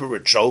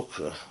elaborate joke,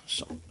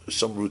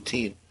 some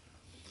routine.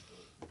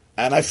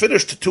 And I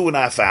finished to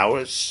 2.5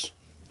 hours,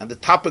 and the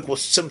topic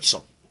was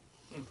Tzimtzum.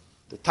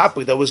 The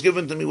topic that was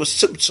given to me was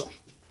Tzimtzum.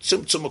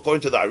 Tzimtzum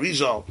according to the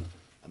Arizal,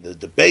 and the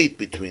debate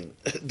between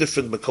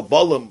different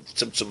Mekabalim,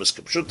 Tzimtzum is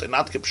Kipshut and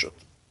not Kipshut.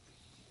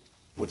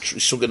 which we're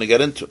soon going to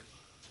get into.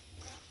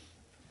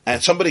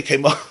 And somebody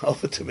came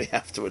over to me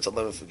afterwards, I'll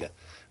never forget,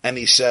 and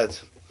he said,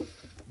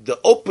 the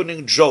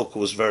opening joke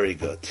was very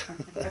good.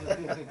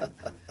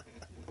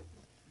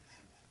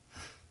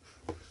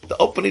 The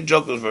opening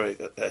joke was very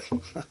good.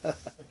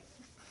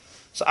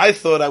 So I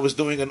thought I was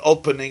doing an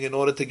opening in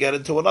order to get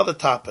into another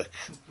topic.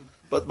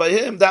 But by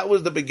him, that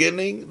was the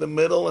beginning, the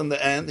middle, and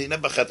the end. He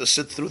never had to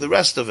sit through the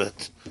rest of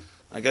it.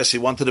 I guess he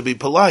wanted to be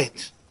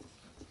polite.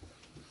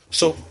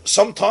 So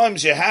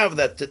sometimes you have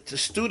that the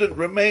student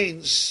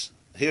remains,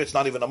 here it's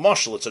not even a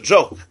mashal, it's a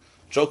joke.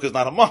 Joke is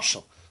not a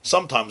mashal.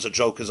 Sometimes a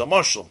joke is a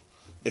mashal,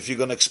 if you're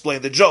going to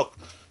explain the joke.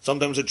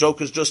 Sometimes a joke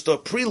is just a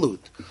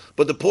prelude.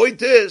 But the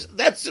point is,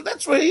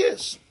 that's where he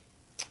is.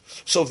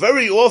 So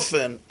very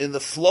often, in the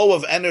flow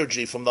of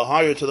energy from the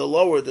higher to the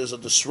lower, there's a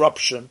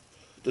disruption,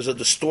 there's a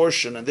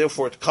distortion, and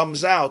therefore it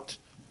comes out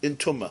in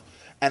Tumah.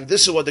 And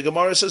this is what the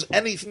Gemara says,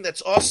 anything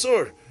that's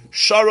Asur,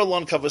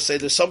 Sharalon Kavaseh,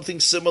 there's something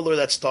similar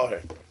that's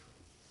Tahir.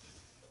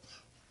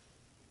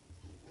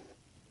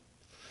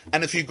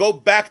 And if you go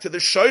back to the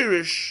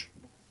Shayrish,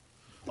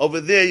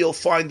 over there you'll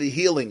find the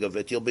healing of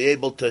it, you'll be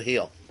able to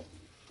heal.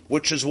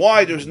 Which is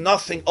why there's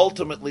nothing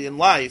ultimately in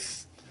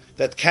life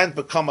that can't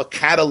become a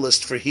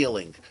catalyst for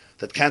healing,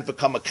 that can't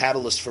become a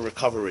catalyst for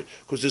recovery.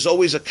 Because there's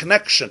always a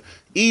connection,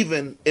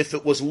 even if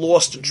it was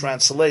lost in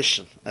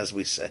translation, as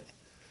we say.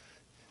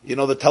 You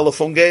know the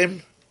telephone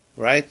game,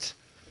 right?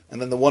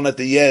 And then the one at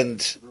the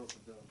end.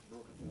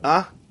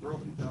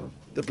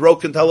 The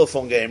broken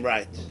telephone game,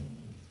 right.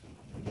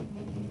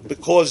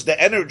 Because the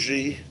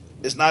energy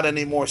is not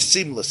anymore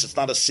seamless. It's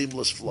not a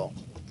seamless flow.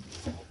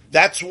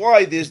 That's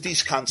why there's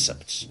these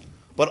concepts.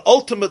 But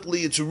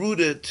ultimately it's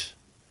rooted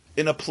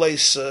in a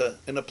place of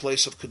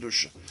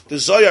Kedusha. The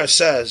Zohar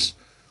says,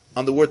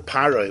 on the word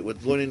Paroi, we're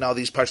learning now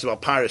these parts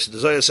about Paris. The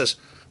Zohar says,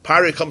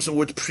 Paroi comes from the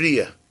word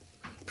Priya.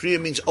 Priya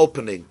means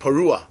opening,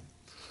 Parua.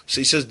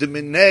 So he says,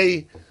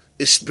 Diminei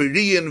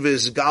ispirian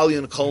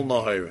v'izgalian kol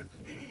nahirin.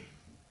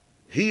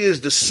 He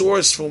is the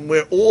source from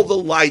where all the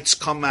lights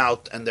come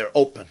out and they're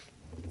open.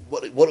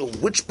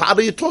 Which part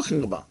are you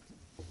talking about?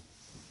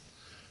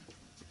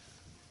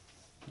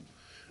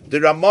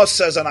 The Ramah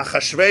says on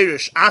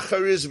Achashverosh,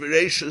 Achariz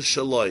v'reishis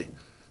shaloi.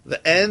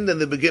 The end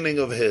and the beginning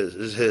of his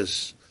is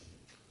his.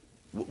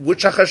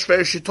 Which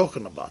Achashverosh are you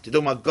talking about? You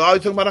talking about God?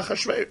 You talking about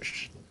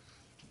Achashverosh?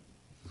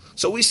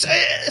 So we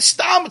say,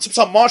 Stam, it's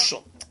some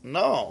marshal.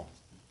 No.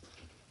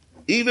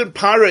 Even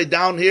Paroi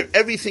down here,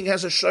 everything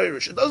has a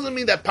shayrish. It doesn't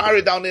mean that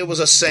Paroi down there was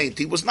a saint.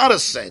 He was not a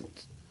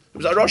saint. He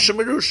was a Rosh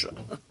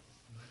Merusha.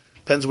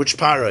 Depends which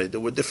Paroi. There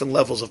were different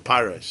levels of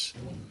Parois.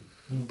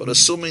 But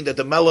assuming that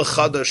the Melech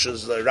Chadash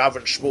is the Rav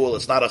and Shmuel,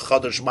 it's not a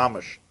Chadash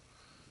Mamash.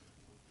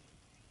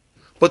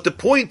 But the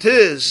point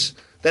is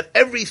that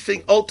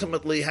everything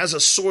ultimately has a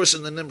source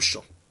in the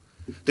Nimshal.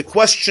 The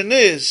question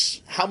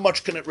is, how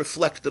much can it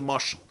reflect the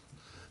Mashal?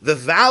 The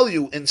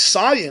value in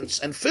science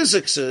and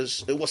physics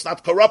is, it was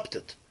not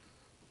corrupted.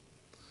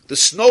 The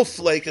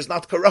snowflake is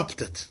not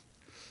corrupted.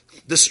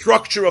 The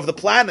structure of the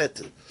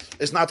planet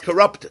is not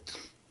corrupted.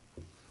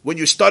 When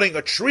you're studying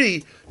a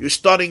tree, you're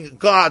studying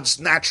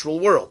God's natural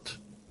world,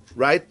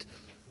 right?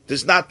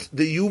 There's not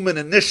the human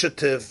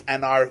initiative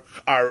and our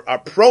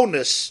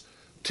proneness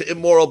to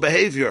immoral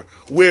behavior,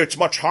 where it's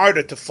much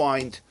harder to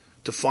find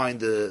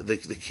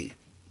the key.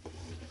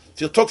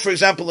 If you talk, for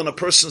example, in a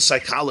person's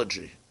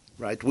psychology,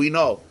 right? We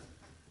know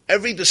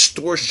every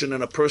distortion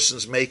in a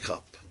person's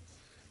makeup,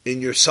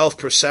 in your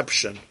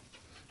self-perception,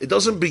 it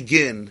doesn't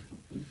begin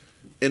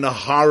in a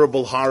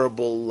horrible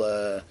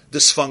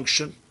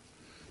dysfunction.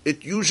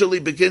 It usually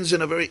begins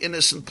in a very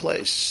innocent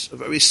place, a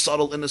very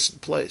subtle,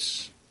 innocent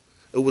place.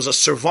 It was a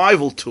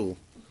survival tool,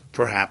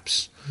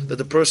 perhaps, that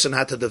the person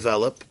had to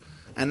develop,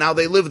 and now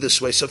they live this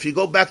way. So if you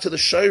go back to the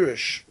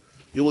Shayrish,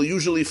 you will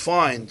usually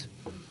find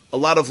a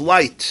lot of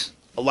light,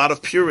 a lot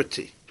of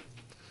purity.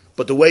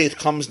 But the way it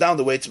comes down,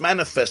 the way it's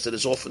manifested,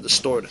 is often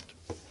distorted.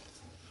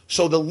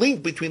 So the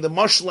link between the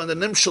mashal and the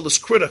nimshal is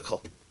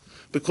critical,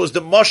 because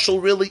the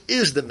mashal really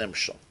is the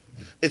nimshal.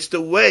 It's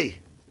the way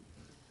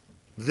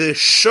the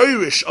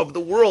shayrish of the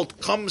world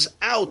comes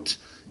out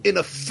in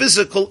a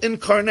physical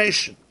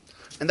incarnation.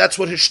 And that's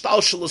what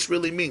Hishtalshalus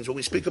really means. When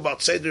we speak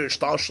about Seder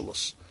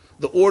Hishtalshalus,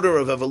 the order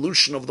of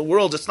evolution of the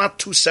world, it's not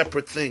two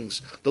separate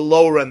things, the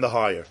lower and the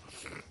higher.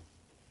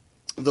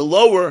 The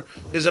lower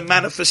is a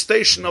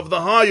manifestation of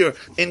the higher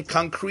in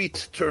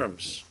concrete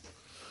terms.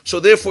 So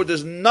therefore,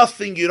 there's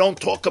nothing you don't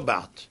talk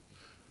about.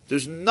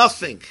 There's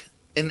nothing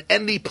in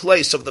any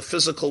place of the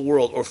physical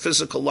world or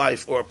physical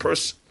life or a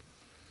person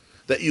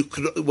that you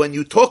could, when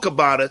you talk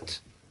about it,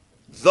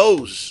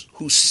 those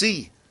who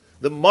see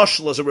the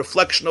mashal as a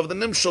reflection of the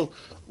nimshal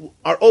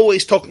are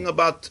always talking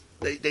about,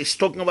 they're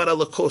talking about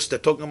elokos, they're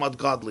talking about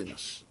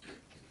godliness.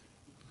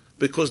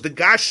 Because the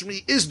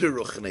Gashmi is the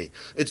Ruchni.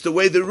 It's the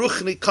way the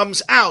Ruchni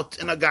comes out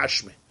in a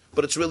Gashmi.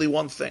 But it's really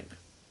one thing.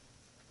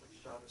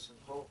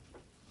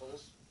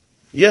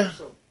 Yeah.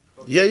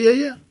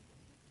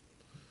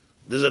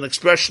 There's an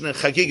expression in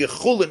Chagiga,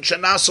 Chulin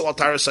shenasu al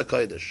Taras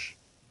HaKodesh.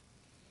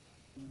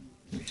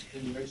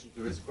 In relation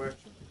to his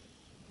question,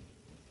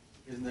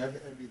 Isn't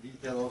every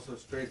detail also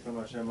straight from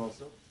Hashem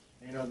also?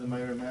 You know, the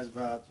Meir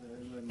Mezbat,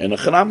 In a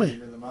Chanami.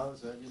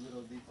 so every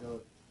little detail.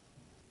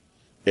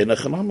 In a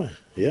Chanami,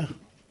 yeah.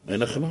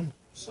 In a Chanami.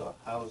 So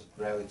how is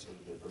gravity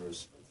of the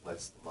earth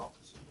reflects the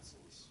Malchus?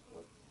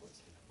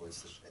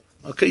 What's the shape?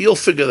 Okay, you'll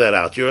figure that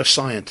out. You're a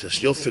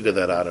scientist. You'll figure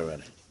that out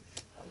already.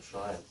 I'm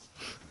trying.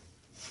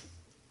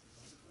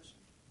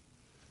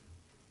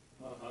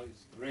 How is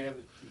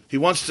gravity? He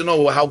wants to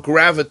know how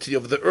gravity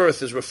of the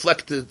earth is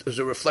reflected as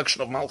a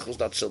reflection of Malchus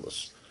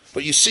Datzilus.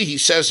 But you see, he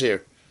says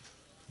here,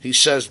 he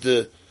says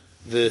the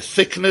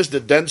thickness,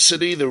 the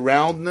density, the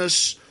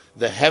roundness,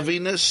 the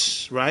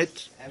heaviness,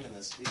 right?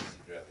 Heaviness leads to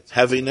gravity.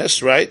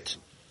 Heaviness, right?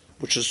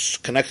 Which is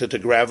connected to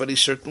gravity,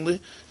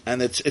 certainly.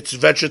 And it's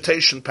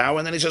vegetation power.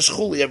 And then he says,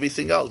 chuli,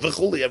 everything else.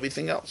 V'chuli,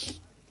 everything else.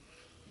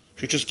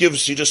 He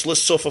just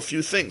lists off a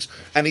few things.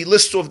 And he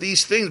lists off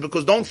these things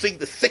because don't think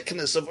the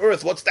thickness of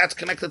earth, that's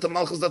connected to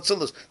Malchus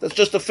Datzilus. That's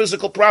just a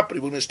physical property.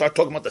 We're going to start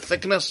talking about the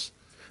thickness.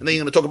 And then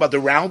you're going to talk about the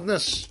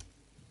roundness.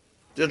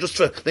 Then you're going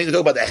to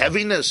talk about the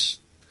heaviness.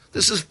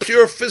 This is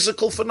pure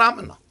physical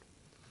phenomena.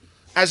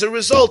 As a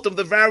result of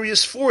the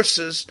various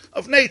forces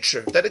of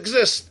nature that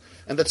exist.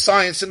 And that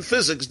science and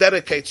physics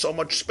dedicate so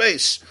much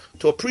space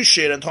to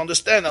appreciate and to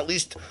understand, at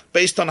least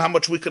based on how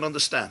much we can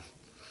understand.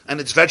 And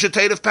its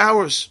vegetative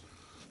powers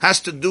has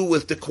to do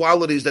with the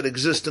qualities that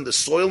exist in the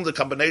soil, the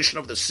combination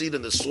of the seed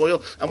and the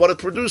soil, and what it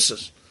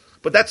produces.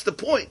 But that's the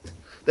point,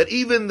 that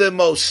even the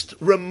most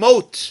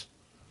remote,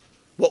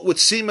 what would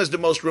seem as the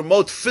most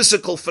remote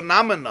physical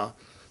phenomena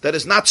that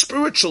is not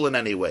spiritual in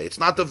any way, it's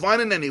not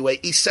divine in any way,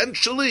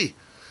 essentially,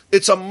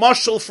 it's a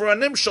mashal for a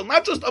nimshal,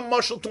 not just a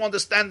mashal to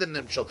understand the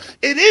nimshal.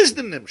 It is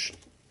the nimshal.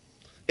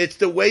 It's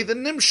the way the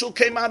nimshal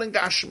came out in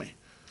Gashmi.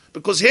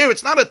 Because here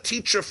it's not a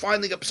teacher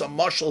finding up some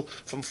mashal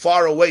from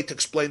far away to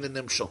explain the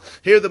nimshal.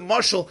 Here the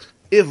mashal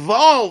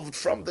evolved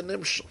from the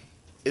nimshal.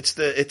 It's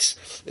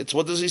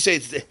what does he say?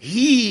 It's the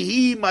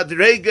he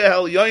madrega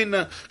hel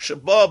yoina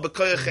shaba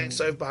b'koyach ein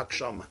sof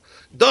b'hakshama.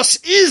 Thus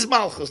is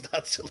Malchus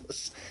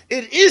Datzilus.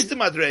 It is the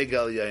madrega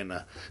hel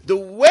yoina. The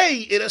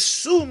way it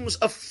assumes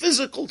a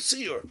physical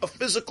seer, a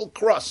physical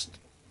crust.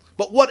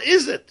 But what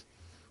is it?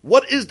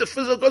 What is the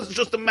physical crust? It's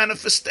just a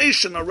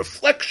manifestation, a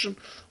reflection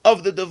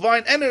of the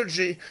divine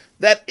energy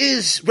that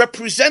is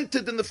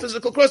represented in the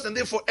physical crust, and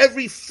therefore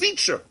every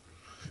feature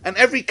and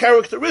every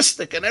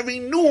characteristic and every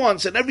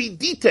nuance and every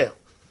detail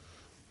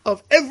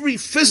of every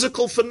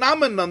physical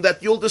phenomenon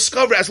that you'll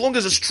discover, as long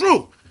as it's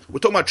true. We're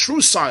talking about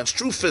true science,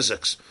 true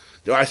physics.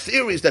 There are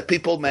theories that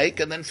people make,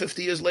 and then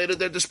 50 years later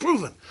they're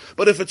disproven.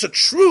 But if it's a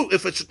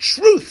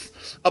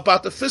truth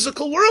about the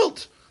physical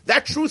world,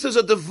 that truth is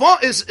a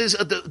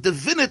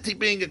divinity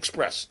being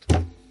expressed.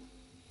 Give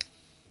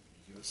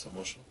us some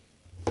motion.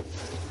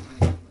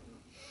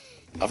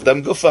 Of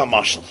them gufa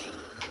mashal.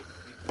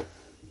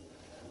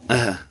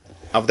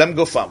 Of them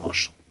gufa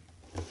mashal.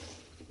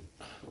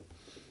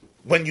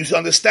 When you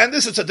understand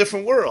this, it's a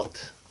different world.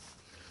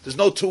 There's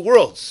no two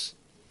worlds.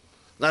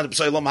 Not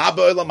Elam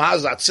Haba, Elam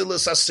Haza,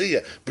 Atzilus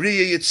Asiya,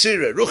 Briya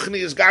Yitzira, Ruchni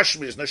is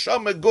Gashmi, is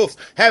Neshama Guf,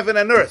 heaven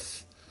and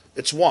earth.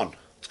 It's one.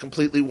 It's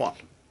completely one.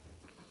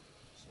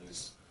 So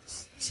is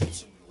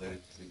Tzimtzum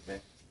related to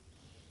Big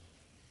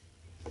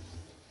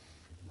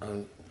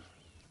Bang?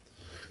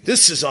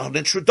 This is an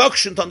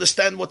introduction to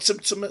understand what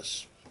Tzimtzum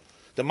is.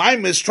 The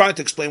Maimon is trying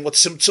to explain what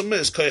Tzimtzum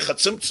is. Koyachat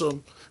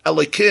Tzimtzum,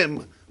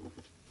 Elokim,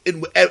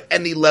 in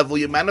any level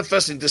you're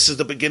manifesting, this is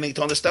the beginning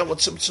to understand what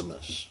Tzimtzum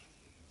is.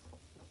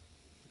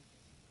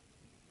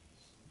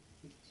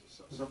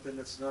 Something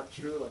that's not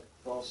true, like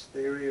a false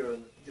theory or a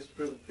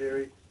disproven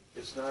theory,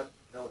 it's not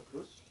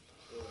Elikus?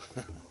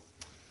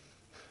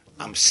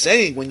 I'm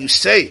saying, when you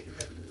say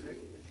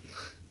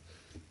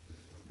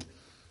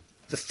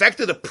the fact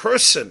that a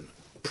person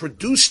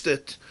produced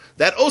it,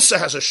 that also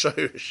has a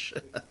shayrish.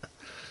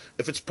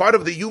 If it's part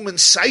of the human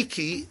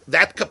psyche,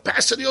 that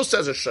capacity also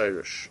has a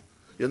shayrish.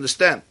 You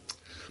understand?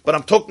 But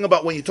I'm talking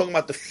about when you're talking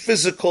about the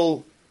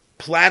physical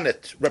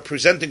planet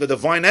representing a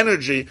divine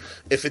energy,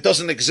 if it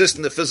doesn't exist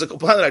in the physical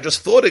planet, I just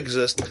thought it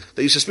exists.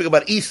 They used to speak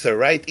about ether,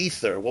 right?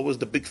 Ether. What was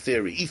the big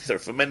theory? Ether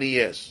for many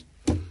years.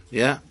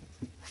 Yeah?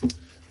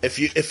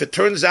 If it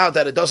turns out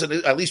that it doesn't,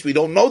 at least we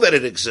don't know that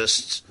it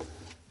exists,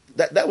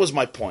 that was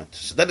my point.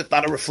 So then it's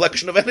not a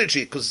reflection of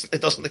energy because it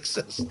doesn't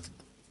exist.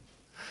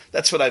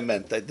 That's what I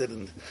meant.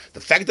 The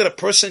fact that a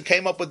person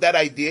came up with that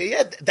idea,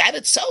 yeah, that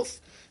itself,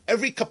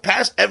 every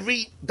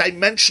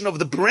dimension of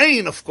the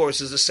brain, of course,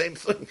 is the same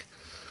thing.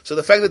 So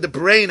the fact that the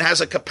brain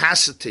has a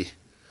capacity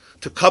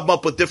to come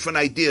up with different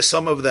ideas,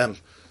 some of them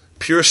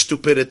pure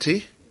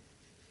stupidity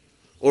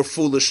or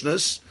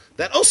foolishness,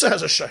 that also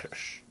has a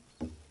shayrish.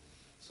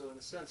 So in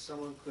a sense,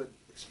 someone could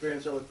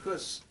experience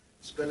Elikus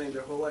spending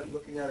their whole life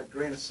looking at a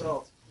grain of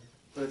salt,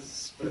 but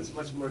it's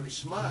much more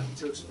geschmack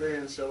to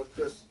experience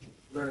Elikus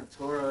learning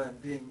Torah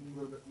and being a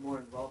little bit more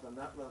involved on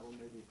that level,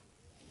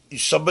 maybe.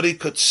 Somebody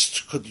could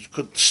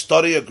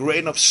study a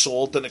grain of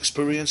salt and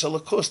experience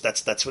Elikus.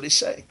 That's what he's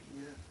saying.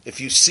 Yeah. If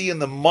you see in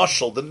the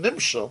mashal, the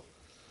nimshal,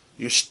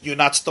 you're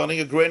not studying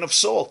a grain of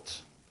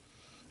salt.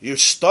 You're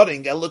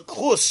studying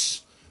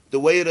Elikus the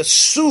way it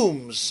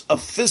assumes a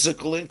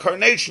physical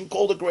incarnation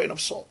called a grain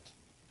of salt.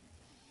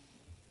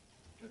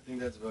 I think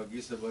that's about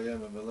Gisa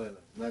Bayam and Belela.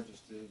 Not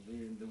just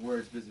the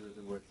words busy with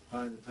the word.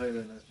 Find the Torah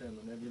and Hashem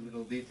and every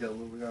little detail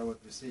where we are, what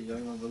we see.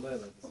 Young on Belela,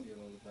 to see it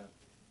all the time.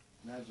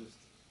 Not just.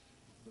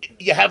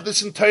 You have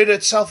this in Torah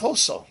itself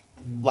also.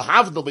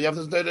 Lahavdil, but you have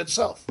this in Torah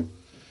itself.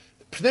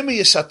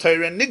 Pnimiyus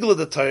HaTorah and Nigla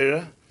the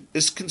Torah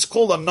is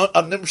called a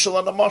nimshal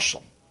and a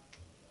mashal.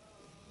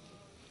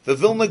 The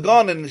Vilna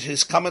Gaon in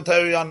his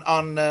commentary on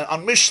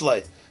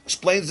Mishlei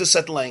explains this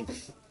at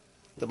length.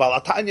 The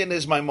Balatanya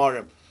is my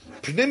Marim.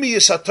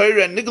 Pnimiyus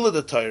HaTorah and Nigla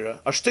the Torah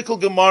are shtickle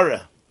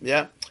Gemara.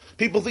 Yeah,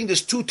 people think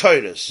there's two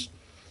Torahs.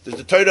 There's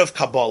the Torah of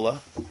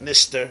Kabbalah,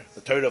 Nister,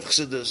 the Torah of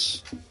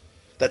Chassidus,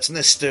 that's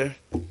Nister,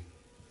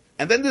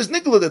 and then there's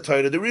Nigla the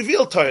Torah, the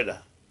revealed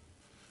Torah.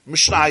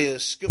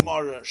 Mishnayos,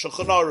 Gemara,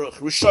 Shulchan Aruch,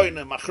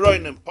 Rishonim,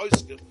 Achronim,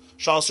 Poskim,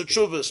 Shal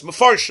Setshuvos,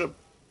 Mefarshim.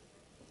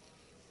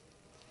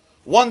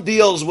 One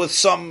deals with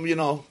some,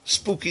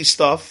 spooky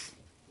stuff,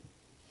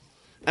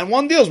 and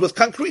one deals with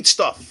concrete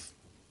stuff.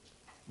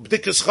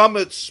 B'dikas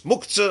Chametz,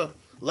 Muktzah,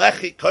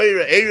 Lechi,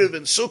 Koira, Erev,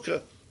 and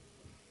Sukkah,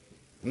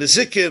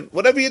 Nezikim,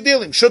 whatever you're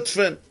dealing,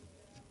 Shutfin,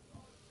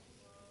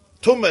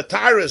 Tumah,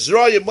 Tara,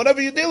 Zroyim,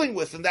 whatever you're dealing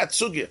with in that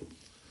sugya.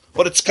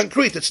 But it's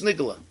concrete, it's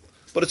Nigla.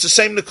 But it's the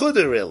same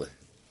Nekuda, really.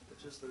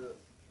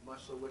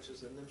 Which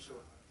is a nimshal.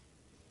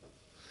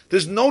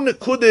 There's no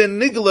Nekuda in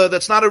Nigla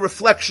that's not a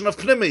reflection of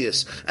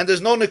Pnimiyus. And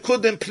there's no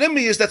Nekuda in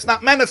Pnimiyus that's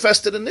not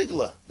manifested in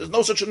Nigla. There's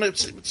no such a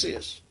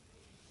Metzias.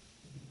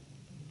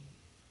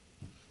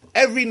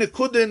 Every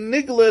Nekuda in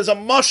Nigla is a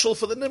mashal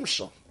for the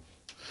Nimshal.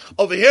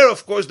 Over here,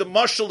 of course, the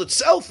mashal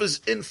itself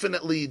is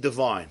infinitely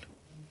divine.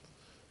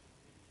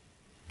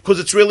 Because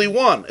it's really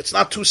one. It's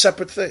not two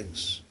separate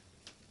things.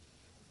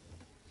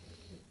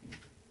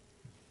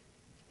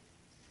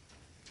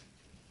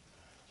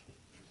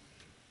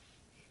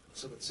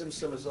 So the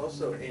Tzimtzum is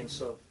also Ein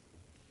Sof.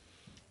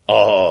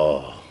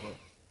 Oh,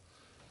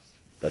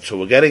 that's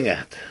what we're getting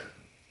at.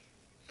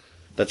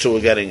 That's what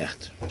we're getting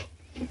at.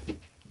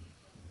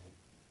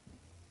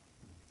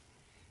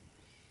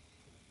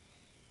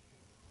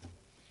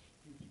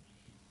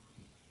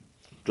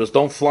 Just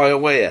don't fly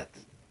away yet.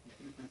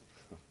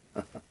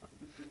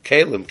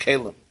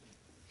 Kalim.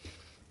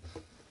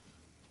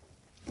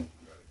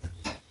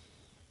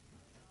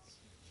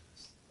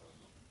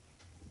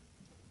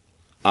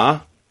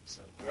 Huh?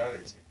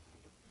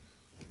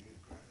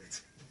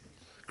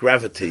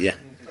 Gravity, yeah.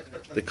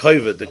 The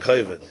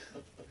COVID.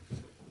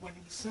 When he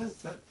says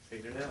that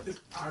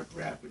our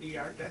gravity,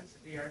 our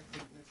density, our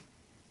thickness,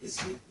 is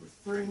he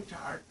referring to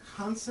our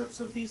concepts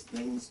of these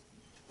things,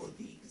 or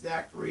the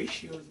exact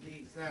ratios, the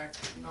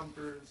exact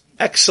numbers?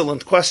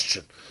 Excellent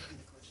question.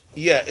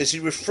 Yeah, is he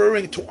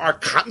referring to our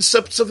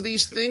concepts of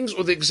these things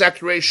or the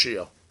exact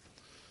ratio?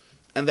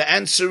 And the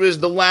answer is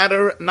the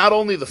latter, not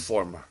only the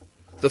former.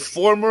 The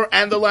former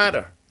and the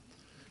latter.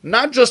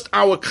 Not just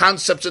our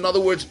concepts. In other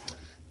words,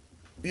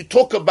 you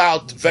talk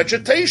about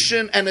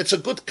vegetation and it's a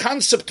good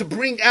concept to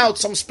bring out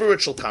some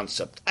spiritual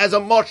concept as a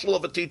marshal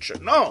of a teacher.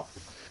 No.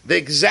 The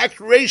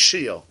exact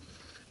ratio,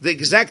 the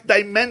exact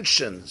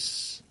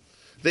dimensions,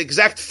 the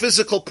exact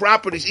physical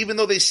properties, even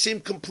though they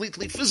seem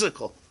completely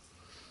physical.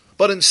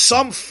 But in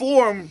some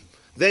form,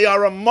 they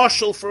are a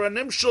mashal for a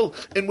nimshal,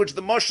 in which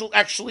the mashal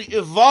actually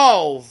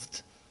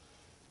evolved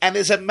and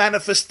is a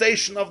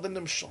manifestation of the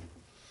nimshal.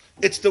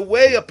 It's the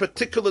way a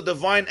particular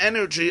divine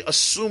energy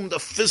assumed a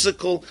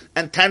physical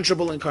and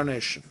tangible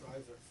incarnation.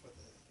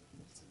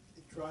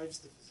 It drives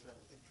the physical.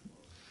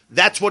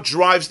 That's what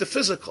drives the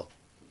physical.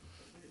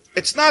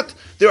 It's not,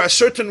 there are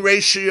certain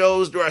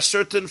ratios, there are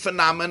certain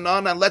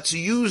phenomena, and let's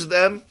use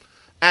them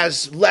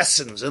as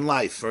lessons in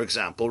life, for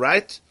example,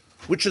 right?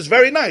 Which is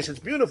very nice, it's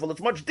beautiful,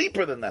 it's much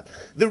deeper than that.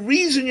 The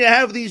reason you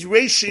have these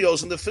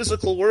ratios in the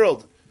physical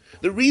world,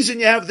 the reason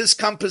you have this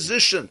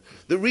composition,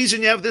 the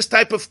reason you have this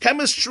type of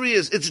chemistry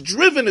is it's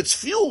driven, it's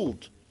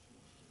fueled.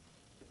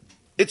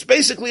 It's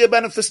basically a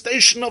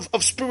manifestation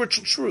of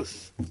spiritual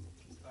truth.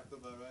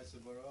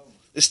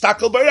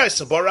 Istakel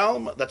baraisa bar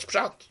alma. That's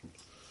pshat.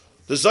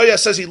 The Zohar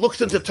says he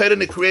looked into Torah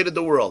and he created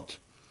the world.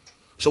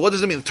 So what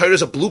does it mean? Torah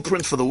is a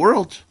blueprint for the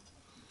world?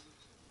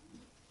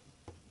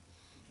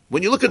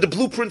 When you look at the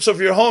blueprints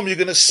of your home, you're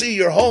going to see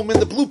your home in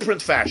the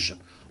blueprint fashion.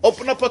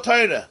 Open up a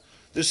Torah.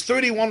 There's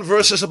 31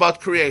 verses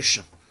about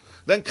creation.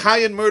 Then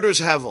Cain murders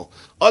Hevel.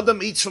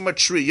 Adam eats from a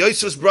tree.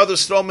 Yosef's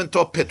brothers throw him into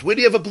a pit. Where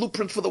do you have a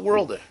blueprint for the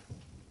world there?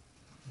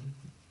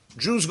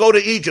 Jews go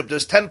to Egypt.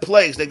 There's 10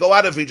 plagues. They go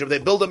out of Egypt. They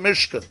build a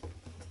Mishkan.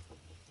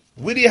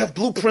 Where do you have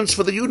blueprints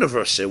for the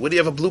universe here? Where do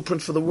you have a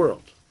blueprint for the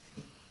world?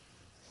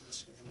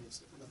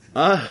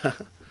 And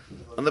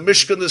the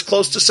Mishkan is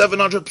close to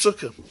 700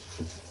 psukim.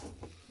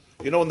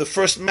 You know, in the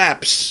first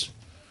map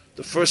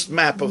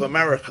of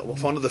America, in the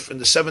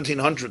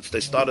 1700s, they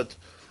started,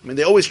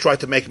 they always tried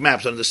to make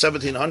maps, and in the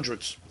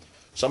 1700s,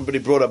 somebody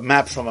brought a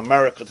map from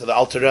America to the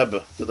Alter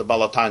Rebbe, to the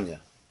Balatanya.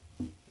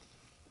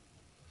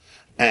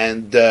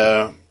 And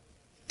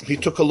he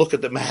took a look at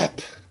the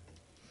map,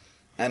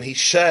 and he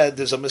said,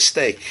 there's a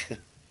mistake.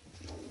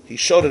 He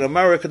showed in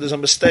America there's a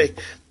mistake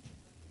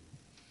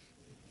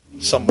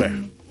somewhere.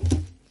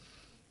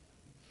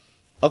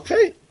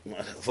 Okay,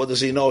 what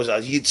does he know? Is a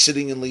Yid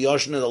sitting in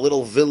Lyozhny, a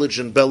little village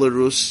in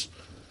Belarus,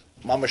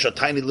 mamash, a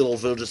tiny little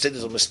village. Say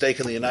there's a mistake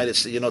in the United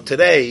States.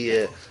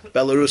 Today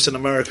Belarus and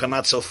America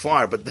not so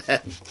far, but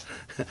then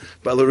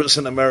Belarus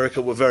and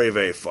America were very,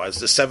 very far. It's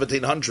the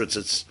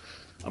 1700s.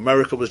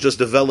 America was just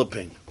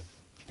developing.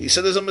 He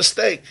said there's a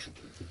mistake.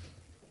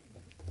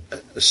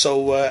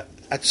 So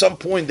at some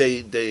point,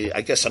 they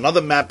I guess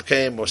another map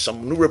came or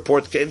some new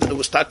report came. There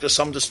was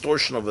some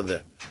distortion over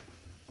there.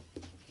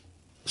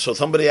 So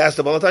somebody asked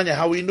the Balatanya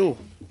how he knew.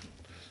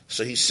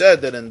 So he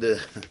said that in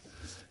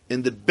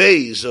the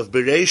bays of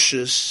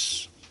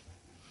Bereshis,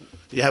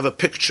 you have a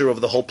picture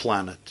of the whole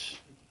planet.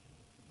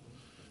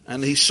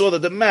 And he saw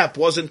that the map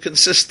wasn't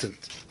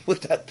consistent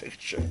with that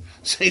picture.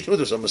 So he knew there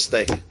was a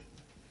mistake.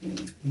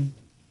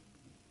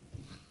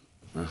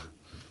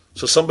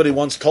 So somebody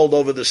once told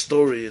over the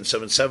story in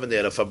 770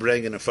 at a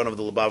Fabrengen in front of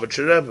the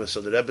Lubavitcher Rebbe. So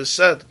the Rebbe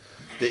said,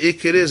 the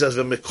ikir is, as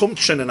the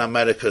mekumchen in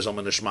America is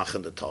nishmach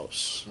in the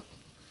Taos.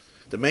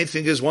 The main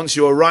thing is, once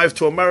you arrive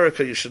to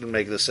America, you shouldn't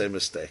make the same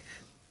mistake.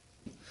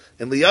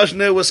 In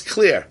Lyozhny, it was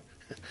clear.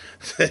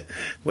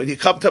 When you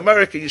come to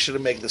America, you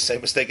shouldn't make the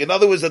same mistake. In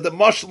other words, that the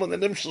mashal and the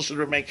nimshal should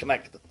remain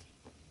connected.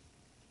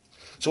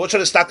 So what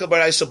should I stack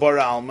about Isa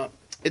Bara Alma?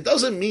 It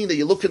doesn't mean that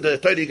you look into the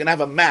Torah, you can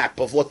have a map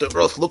of what the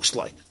earth looks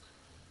like.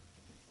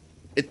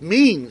 It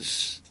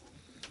means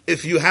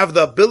if you have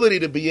the ability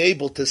to be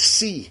able to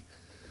see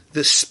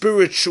the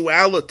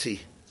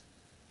spirituality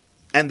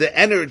and the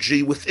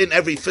energy within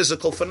every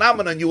physical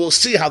phenomenon, you will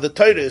see how the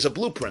Torah is a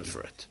blueprint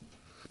for it.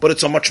 But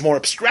it's a much more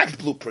abstract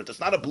blueprint. It's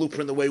not a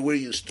blueprint the way we're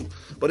used to.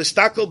 But it's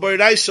takal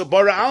b'raisa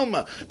bara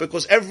alma,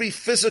 because every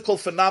physical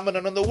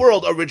phenomenon in the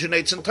world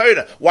originates in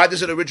Torah. Why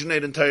does it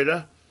originate in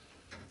Torah?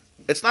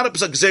 It's not a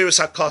gzeirus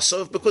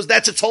hakosov, because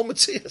that's its whole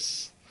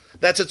metzius.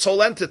 That's its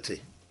whole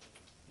entity.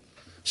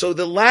 So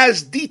the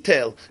last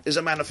detail is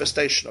a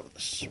manifestation of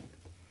this.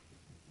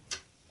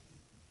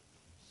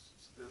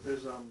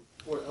 There's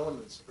 4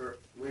 elements: earth,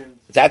 wind.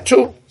 That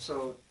too.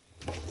 So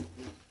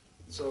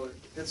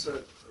it's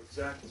an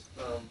exact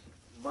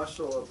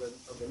muscle of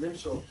the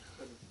nimshal.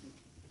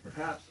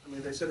 Perhaps,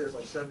 they said there's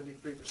like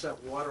 73%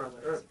 water on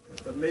the earth,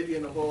 but maybe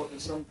in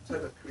some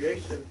type of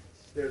creation,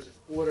 there's a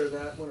quarter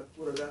that one, a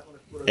quarter that one, a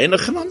quarter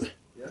that one.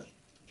 Yeah.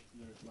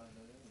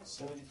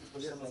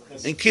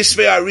 In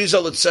Kisvei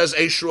Arizal it says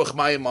Eish Ruach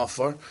Mayim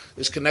Afar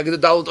is connected to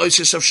Dalet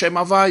Oisis of Shem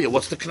Havaya.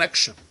 What's the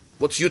connection?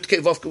 What's Yudke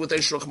Vavka with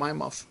Eish Ruach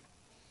Mayim Afar?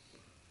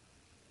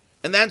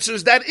 And the answer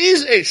is that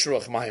is Eish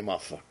Ruach Mayim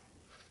Afar.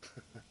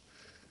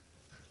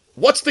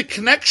 What's the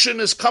connection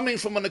is coming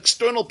from an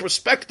external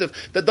perspective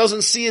that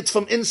doesn't see it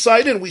from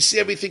inside in. We see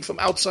everything from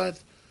outside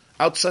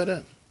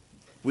in.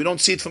 We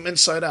don't see it from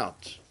inside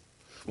out.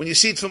 When you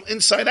see it from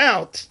inside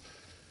out,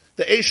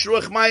 the Eish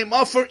Ruach Mayim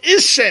Afar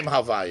is Shem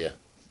Havaya.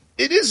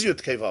 It is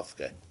Yudke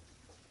Vavke.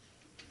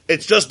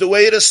 It's just the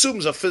way it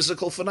assumes a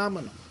physical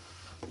phenomenon.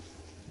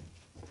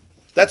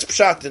 That's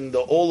pshat in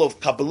all of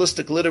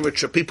Kabbalistic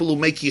literature. People who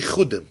make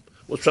yichudim.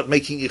 What's pshat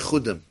making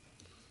yichudim?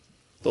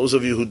 Those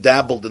of you who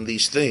dabbled in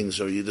these things,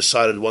 or you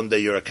decided one day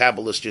you're a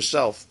Kabbalist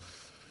yourself,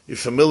 you're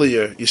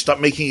familiar, you start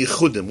making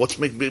yichudim. What's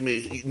making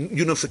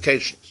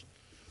unifications?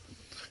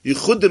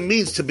 Yichudim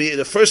means to be,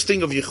 the first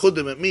thing of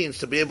yichudim, it means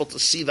to be able to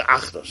see the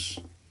achdos.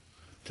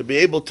 To be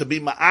able to be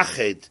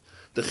ma'ached,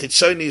 the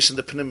chitzonis and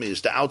the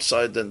pnimis, the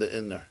outside and the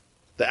inner,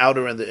 the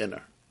outer and the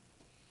inner.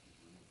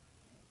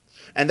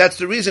 And that's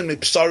the reason,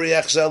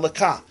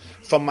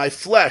 from my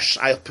flesh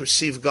I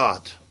perceive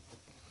God.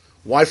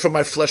 Why from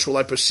my flesh will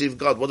I perceive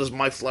God? What does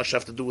my flesh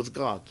have to do with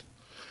God?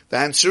 The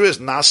answer is,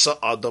 Nasa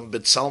Adam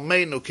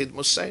b'tzalmeinu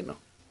kidmuseinu.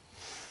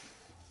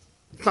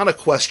 It's not a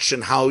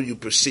question how you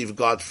perceive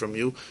God from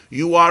you.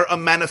 You are a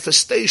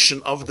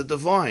manifestation of the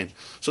divine.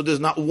 So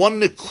there's not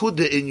one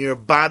nekuda in your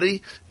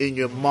body, in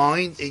your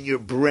mind, in your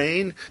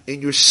brain,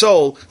 in your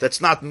soul that's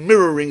not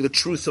mirroring the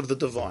truth of the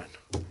divine.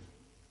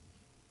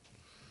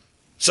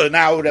 So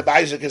now Rabbi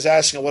Isaac is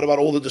asking, what about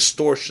all the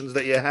distortions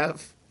that you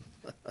have?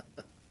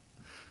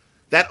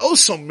 That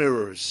also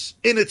mirrors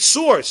in its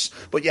source,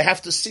 but you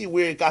have to see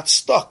where it got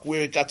stuck,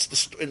 where it got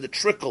in the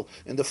trickle,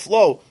 in the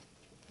flow,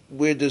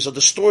 where there's a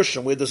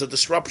distortion, where there's a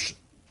disruption.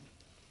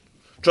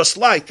 Just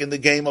like in the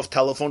game of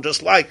telephone,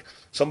 just like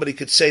somebody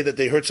could say that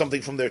they heard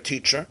something from their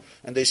teacher,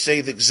 and they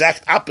say the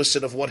exact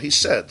opposite of what he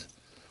said.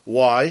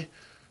 Why?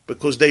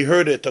 Because they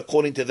heard it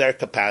according to their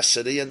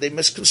capacity, and they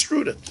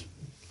misconstrued it.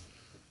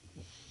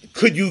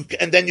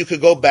 And then you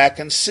could go back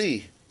and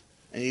see.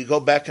 And you go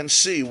back and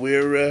see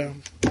where...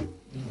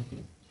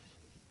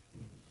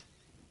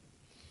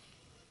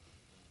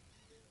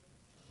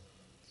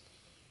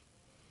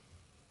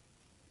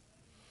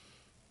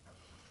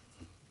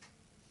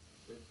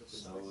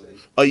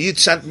 A Yid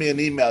sent me an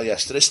email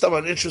yesterday. It's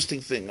an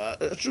interesting thing.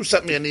 A Jew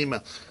sent me an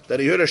email that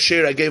he heard a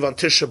shir I gave on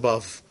Tisha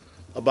B'Av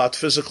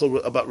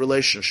about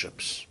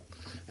relationships.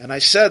 And I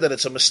said that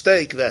it's a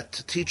mistake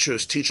that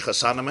teachers teach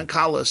chasanim and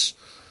kalas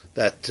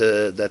that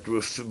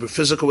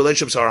physical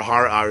relationships are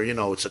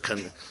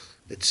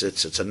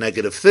it's a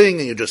negative thing,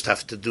 and you just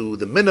have to do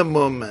the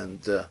minimum,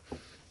 and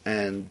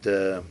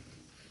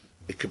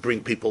it could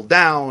bring people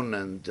down,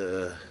 and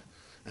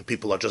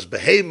people are just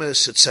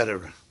behemoths,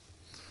 etc.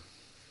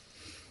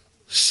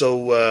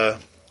 So,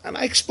 and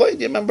I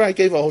explained. You remember, I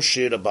gave a whole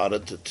shit about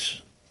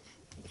it.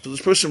 So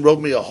this person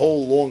wrote me a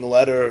whole long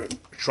letter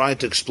trying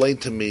to explain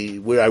to me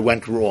where I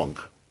went wrong.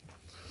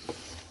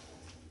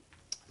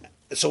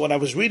 So when I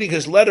was reading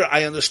his letter,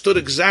 I understood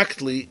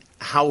exactly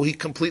how he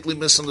completely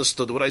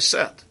misunderstood what I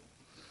said.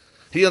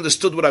 He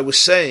understood what I was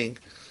saying,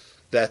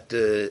 that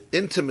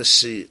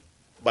intimacy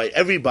by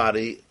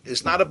everybody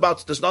is not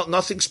about, there's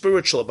nothing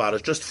spiritual about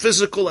it, just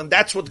physical, and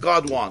that's what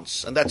God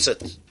wants, and that's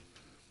it.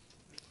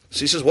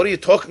 So he says, what are you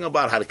talking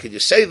about? How can you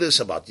say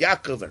this about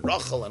Yaakov and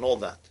Rachel and all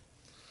that?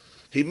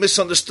 He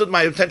misunderstood.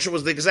 My intention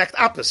was the exact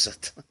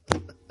opposite.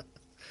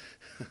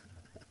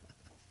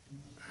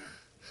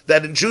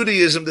 That in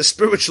Judaism, the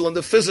spiritual and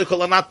the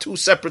physical are not two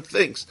separate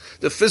things.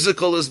 The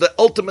physical is the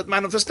ultimate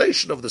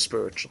manifestation of the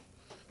spiritual.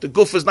 The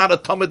guf is not a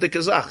tamedik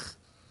ezach.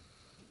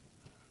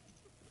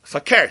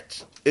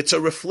 Fakert. It's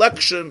a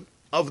reflection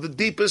of the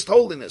deepest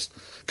holiness.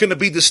 Can it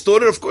be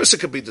distorted? Of course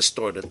it can be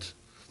distorted.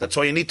 That's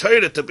why you need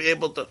Torah to be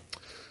able to.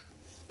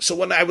 So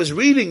when I was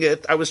reading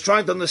it, I was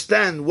trying to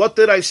understand what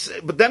did I say,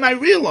 but then I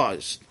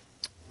realized,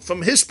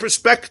 from his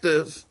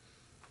perspective,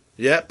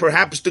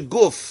 perhaps the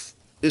guf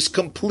is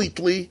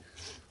completely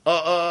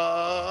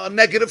a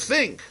negative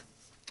thing.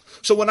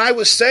 So when I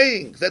was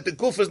saying that the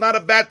guf is not a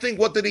bad thing,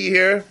 what did he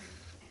hear?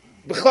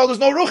 B'chlal, there's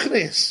no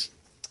ruchnis.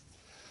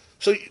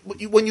 So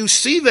when you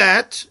see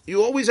that,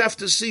 you always have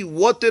to see,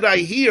 what did I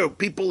hear?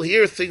 People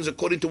hear things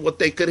according to what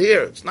they could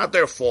hear. It's not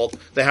their fault.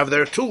 They have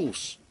their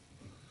tools.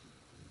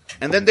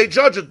 And then they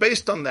judge it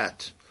based on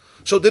that.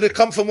 So did it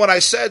come from what I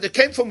said? It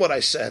came from what I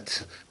said.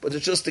 But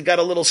it's just, it got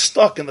a little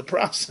stuck in the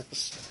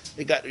process.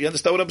 You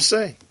understand what I'm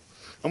saying?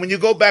 And when you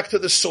go back to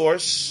the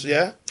source,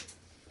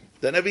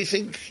 then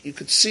everything, you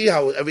could see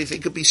how everything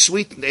could be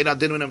sweetened.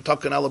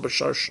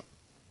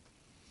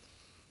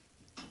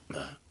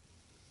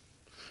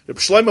 Reb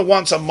Shlomo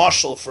wants a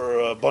mashal for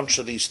a bunch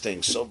of these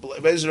things. So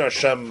Be'ezer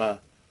Hashem,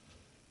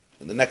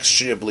 in the next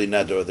Shir Bli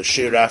Neder, or the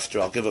Shir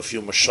after, I'll give a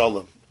few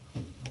mashalim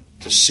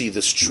to see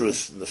this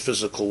truth in the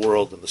physical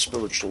world and the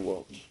spiritual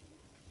world.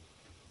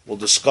 We'll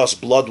discuss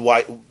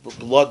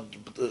we'll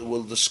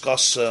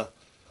discuss the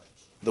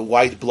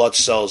white blood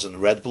cells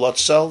and red blood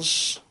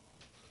cells,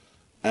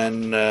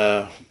 and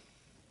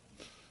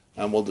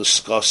we'll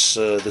discuss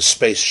the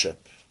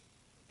spaceship.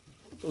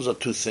 Those are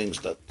two things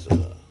that,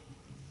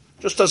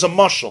 just as a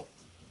mashal,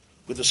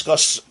 we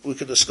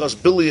could discuss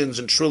billions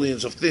and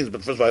trillions of things,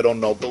 but first of all, I don't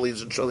know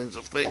billions and trillions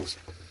of things.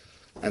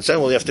 And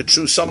second, well, you have to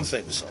choose some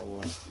things.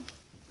 So,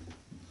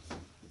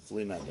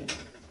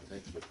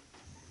 thank you.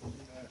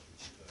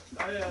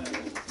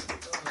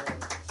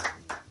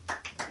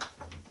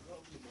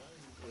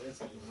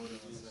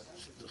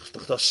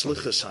 Das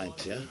Slichus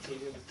heint, yeah?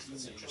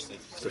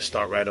 To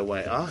start right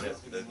away, huh?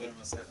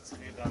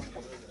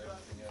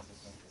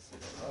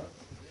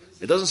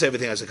 It doesn't say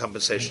everything as a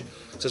compensation.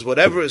 It says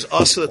whatever is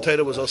also the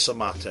Torah was also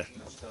matter.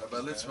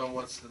 But Litzman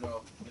wants to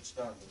know which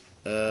time.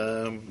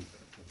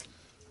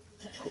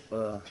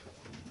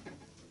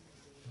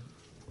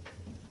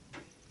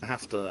 I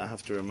have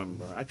to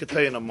remember. I could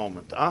tell you in a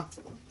moment.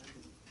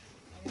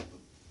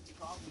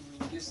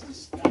 This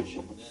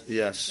discussion.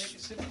 Yes. Take a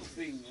simple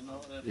thing,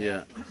 that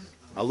Yeah.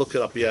 I'll look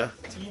it up. Yeah.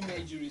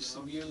 teenager is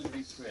severely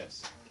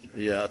depressed.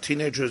 Yeah. A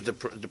teenager is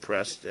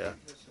depressed. Yeah.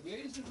 Where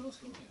is the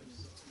ruchnius?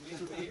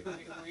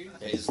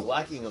 He's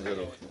lacking a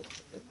little.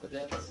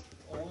 That's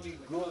only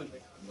good.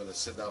 I'm going to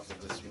sit down for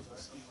this one.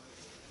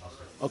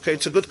 Okay,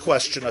 it's a good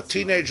question. A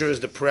teenager is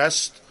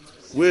depressed.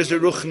 Where's the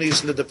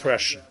ruchnis in the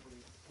depression?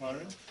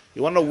 Pardon?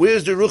 You want to know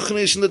where's the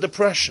ruchnis in the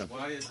depression?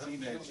 Why is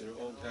teenager,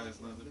 old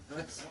guys not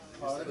depressed?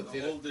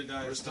 Older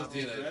guys not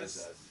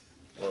depressed?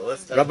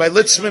 Rabbi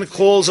Litzman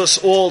calls us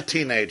all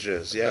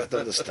teenagers. You have to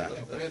understand.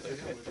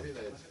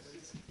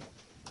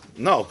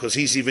 No, because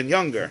he's even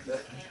younger.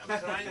 I'm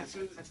trying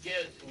to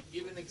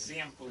give an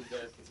example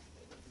that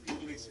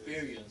people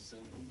experience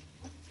and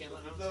can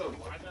understand.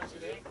 Why does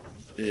it act?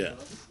 Yeah.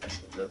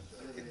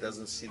 It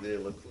doesn't see the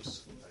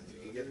locus.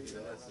 It's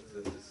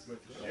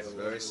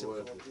very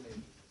simple.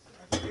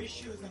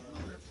 Ratios and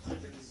other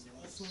planets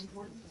also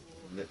important.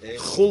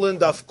 Chulin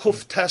daf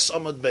kuf tes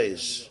amad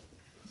beis.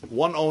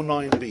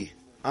 109b.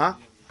 Huh? Are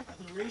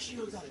the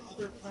ratios on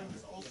other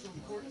planets also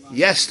important?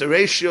 Yes, the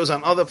ratios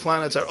on other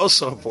planets are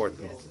also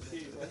important. How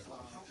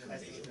can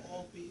they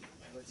all be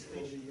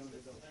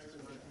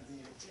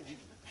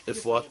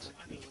If what?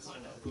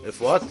 If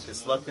what?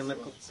 It's like in the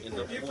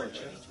porch.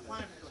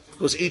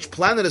 Because each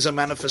planet is a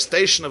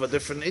manifestation of a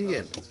different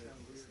Indian.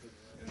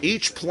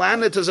 Each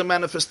planet is a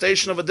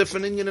manifestation of a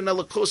different Indian in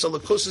Elikus.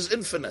 Elikus is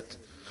infinite.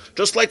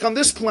 Just like on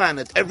this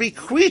planet, every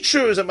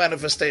creature is a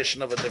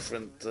manifestation of a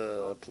different...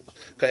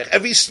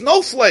 every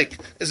snowflake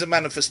is a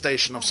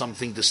manifestation of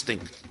something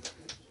distinct.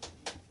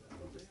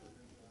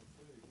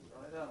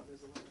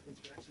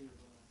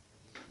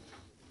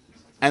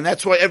 And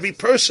that's why every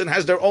person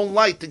has their own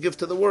light to give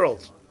to the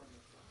world.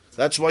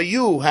 That's why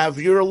you have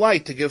your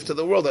light to give to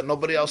the world that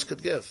nobody else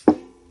could give.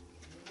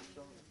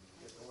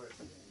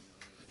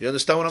 You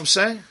understand what I'm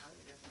saying?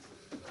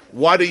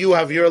 Why do you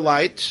have your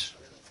light?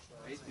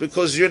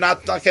 Because you're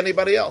not like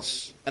anybody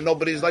else, and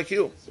nobody's like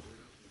you.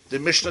 The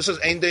Mishnah says,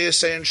 "Ein day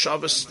saying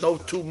Shabbos, no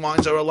two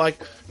minds are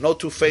alike, no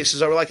two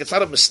faces are alike." It's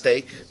not a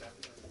mistake.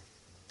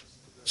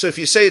 So if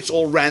you say it's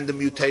all random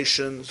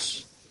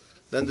mutations,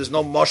 then there's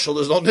no mashal,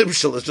 there's no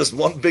nimshal. It's just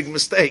one big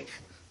mistake.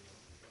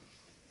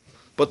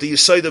 But the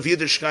yesod of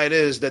Yiddishkeit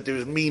is that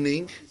there's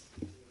meaning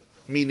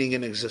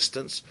in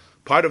existence.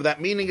 Part of that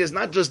meaning is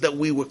not just that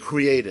we were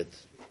created.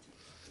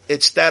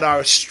 It's that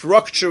our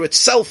structure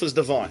itself is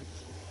divine.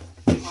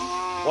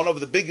 One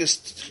of the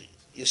biggest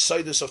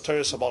yesodos of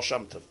Torah Baal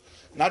Shem Tov.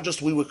 Not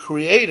just we were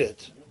created,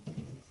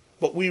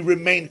 but we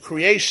remain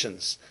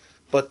creations.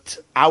 But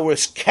our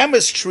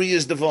chemistry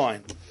is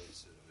divine.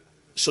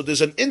 So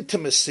there's an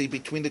intimacy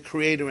between the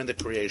creator and the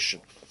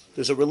creation.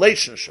 There's a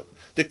relationship.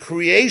 The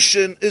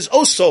creation is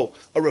also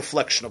a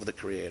reflection of the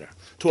creator,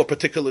 to a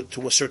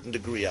certain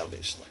degree,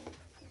 obviously.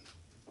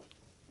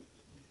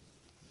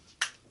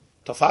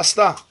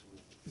 Tafasta?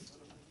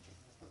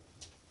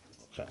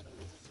 Okay.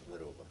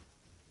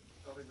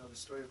 Probably know the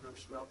story of Reb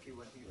Shmelki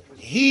when he was...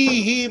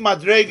 He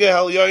madrege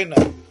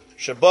halyoina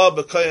sheba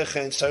b'koyach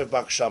ein sev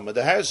b'akshama.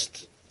 The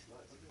Hest.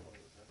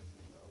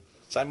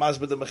 Sei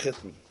masbid the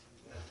mechitn.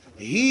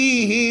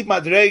 He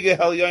madrege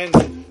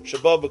halyoina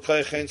sheba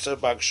b'koyach ein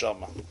sev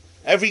b'akshama.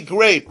 Every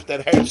grape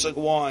that Herzog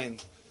wine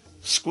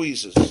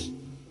squeezes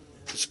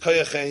is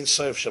koyach ein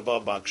sev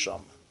sheba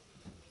b'akshama.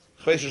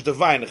 Chweis is the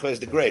vine, chweis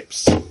the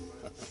grapes.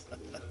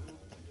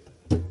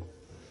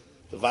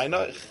 The vine.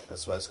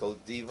 That's why it's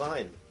called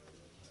divine.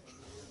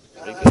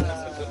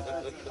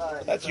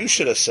 That you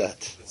should have said.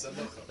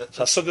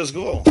 Sasugas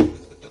go.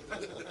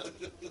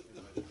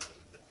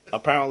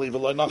 Apparently,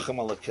 v'lo nachem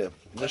alakim.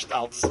 Nicht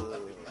als.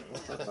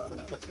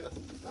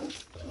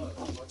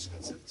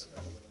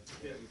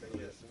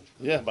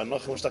 Yeah, by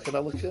nachem was taken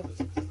alakim.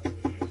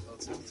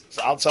 It's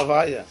als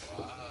avaya.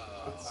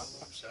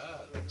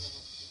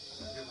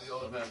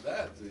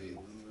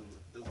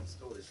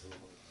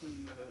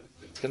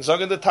 Can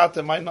sagen the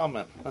tate my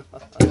name.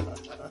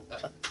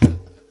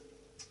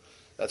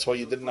 That's why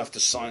you didn't have to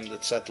sign the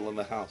settle in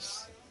the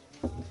house.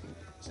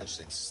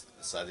 Essentially,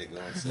 Sadiq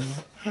Gaon said,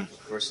 the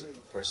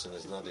person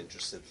is not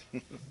interested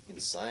in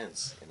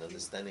science, in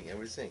understanding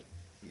everything.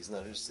 He's not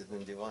interested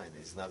in divine.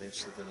 He's not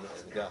interested in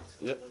God.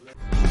 Yep.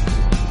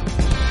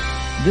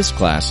 This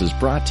class is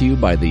brought to you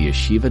by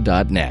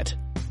theyeshiva.net.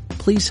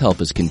 Please help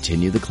us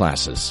continue the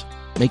classes.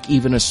 Make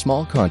even a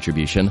small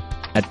contribution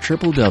at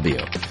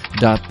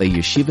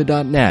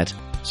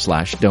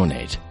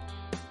www.theyeshiva.net/donate.